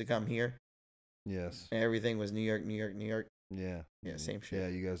people used to come here Yes. and everything was New York, New York, New York. Yeah. Yeah, same shit. Yeah,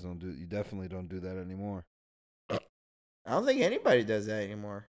 you guys don't do. You definitely don't do that anymore. I don't think anybody does that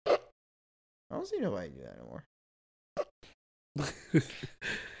anymore. I don't see nobody do that anymore.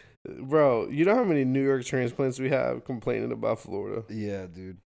 Bro, you know how many New York transplants we have complaining about Florida? Yeah,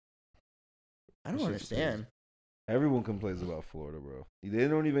 dude. I don't Shit's understand. Everyone complains about Florida, bro. They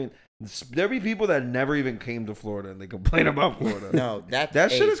don't even. There be people that never even came to Florida and they complain about Florida. No, that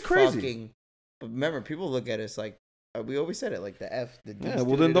shit is crazy. But remember, people look at us like we always said it, like the D Yeah,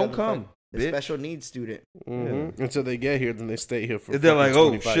 well then student don't of the come. the bitch. special needs student. Mm-hmm. Until they get here, then they stay here for. They're like, fucking oh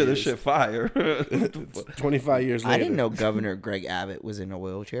 25 shit, this years. shit fire. 25 years later. I didn't know Governor Greg Abbott was in a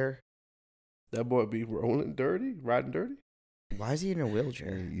wheelchair. That boy be riding dirty. Why is he in a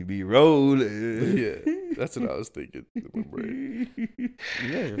wheelchair? You be rolling. Yeah, that's what I was thinking. In my brain. You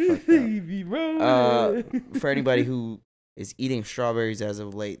guys are fucked up. You be rolling. For anybody who is eating strawberries as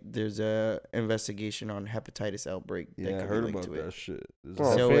of late, there's a investigation on hepatitis outbreak. Yeah, I could be heard linked about to it. that shit.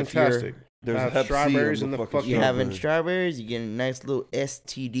 Oh, So if fantastic. There's have Hep C strawberries on in the fucking fucking- You having strawberry. strawberries, you get a nice little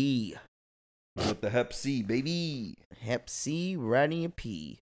STD. With the Hep C, baby. Hep C right in your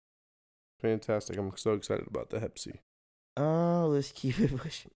pee. Fantastic. I'm so excited about the Hep C. Oh, let's keep it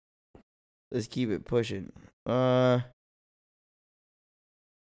pushing. Let's keep it pushing.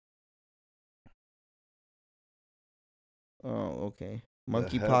 Oh, okay. The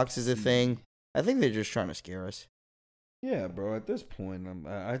Monkeypox is a Hep C. thing. I think they're just trying to scare us. Yeah, bro. At this point,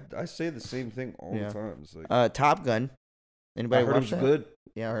 I say the same thing all Yeah. the time. It's like Top Gun. I Anybody heard it watch was that? good.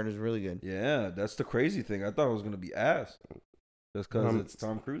 Yeah, I heard it was really good. Yeah, that's the crazy thing. I thought it was gonna be ass, just because it's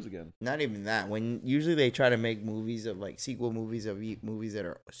Tom Cruise again. Not even that. When usually they try to make movies of like sequel movies of movies that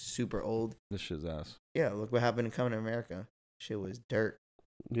are super old. This shit's ass. Yeah, look what happened in Coming to America. Shit was dirt.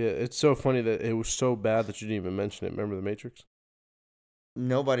 Yeah, it's so funny that it was so bad that you didn't even mention it. Remember The Matrix?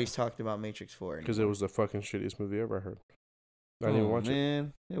 Nobody's talked about Matrix 4 Because it was the fucking shittiest movie I ever heard. I didn't even watch it.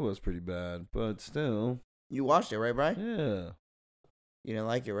 Man, it was pretty bad, but still, You watched it, right, Brian? yeah. You didn't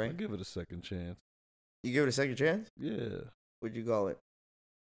like it, I'll right? give it a second chance. You give it a second chance? Yeah, What'd you call it?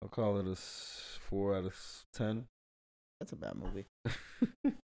 I'll call it a 4 out of 10. That's a bad movie.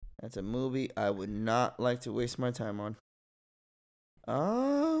 That's a movie I would not like to waste my time on.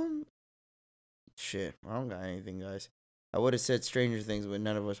 Shit, I don't got anything, guys. I would have said Stranger Things, but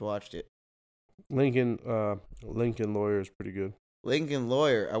none of us watched it. Lincoln Lawyer is pretty good. Lincoln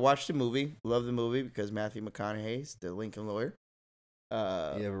Lawyer. I watched the movie. Love the movie because Matthew McConaughey's the Lincoln Lawyer. You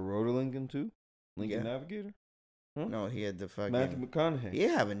ever rode a Lincoln too? Lincoln yeah. Navigator? No, he had the fucking. Matthew McConaughey. He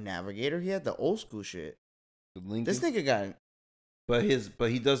didn't have a Navigator. He had the old school shit. The Lincoln. This nigga got. But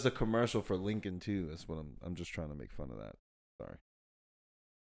he does the commercial for Lincoln too. That's what I'm just trying to make fun of that. Sorry.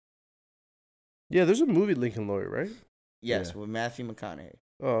 Yeah, there's a movie Lincoln Lawyer, right? Yes, Yeah. with Matthew McConaughey.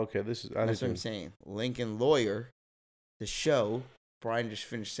 Oh, okay. That's what I'm saying. Lincoln Lawyer, the show. Brian just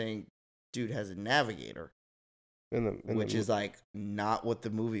finished saying, dude has a Navigator, which is like not what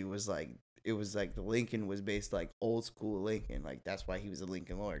the movie was like. It was like the Lincoln was based like old school Lincoln. Like that's why he was a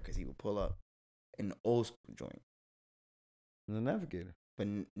Lincoln Lawyer, because he would pull up an old school joint. The Navigator. But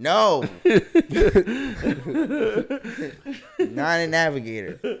no, not a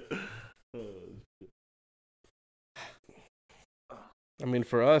Navigator. I mean,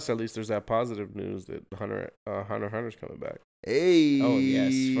 for us, at least, there's that positive news that Hunter's coming back. Hey. Oh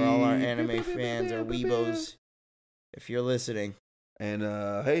yes, for all our anime fans or weebos, if you're listening, And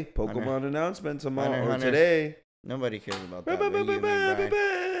hey, Pokemon Hunter. announcement tomorrow or Hunter. today. nobody cares about that. But you and me, Brian.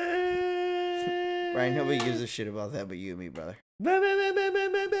 Brian, nobody gives a shit about that, but you and me, brother.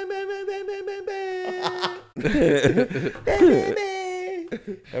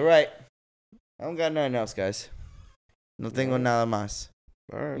 All right, I don't got nothing else, guys. No tengo nada más.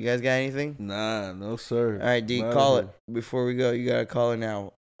 All You right. guys got anything? Nah, no sir. All right, D, Not call even. it before we go. You gotta call it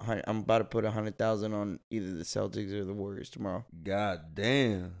now. I'm about to put 100,000 on either the Celtics or the Warriors tomorrow. God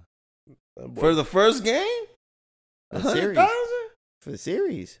damn. That boy- For the first game? The series. 100,000? For the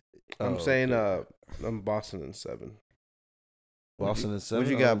series. I'm Oh, saying okay. I'm Boston in 7. Boston and 7.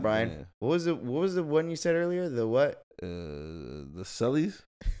 What you got, Oh, Brian? man. What was the one you said earlier? The what? The Cellies?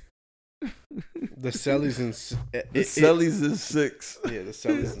 The Cellies in The Cellies is 6. Yeah, the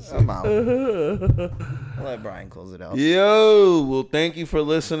Cellies in 7. I'm out. I'll let Brian close it out. Yo, well, thank you for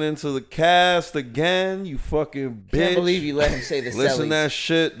listening to the cast again, you fucking bitch. Can't believe you let him say the Listen Cellies. that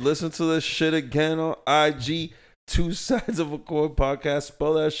shit. Listen to this shit again on IG Two Sides of a Coin podcast.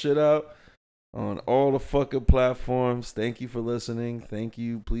 Spell that shit out on all the fucking platforms. Thank you for listening. Thank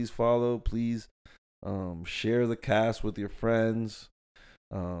you. Please follow. Please share the cast with your friends.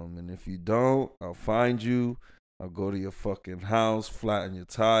 And if you don't, I'll find you. I'll go to your fucking house, flatten your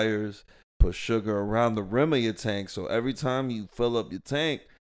tires, put sugar around the rim of your tank. So every time you fill up your tank,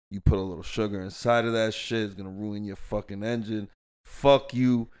 you put a little sugar inside of that shit. It's going to ruin your fucking engine. Fuck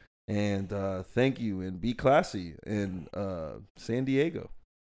you. And thank you. And be classy in San Diego.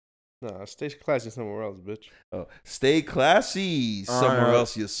 Nah, stay classy somewhere else, bitch. Oh, stay classy somewhere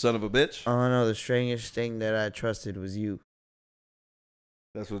else, you son of a bitch. Oh no, the strangest thing that I trusted was you.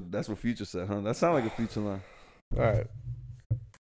 That's what Future said, huh? That sounds like a Future line. All right.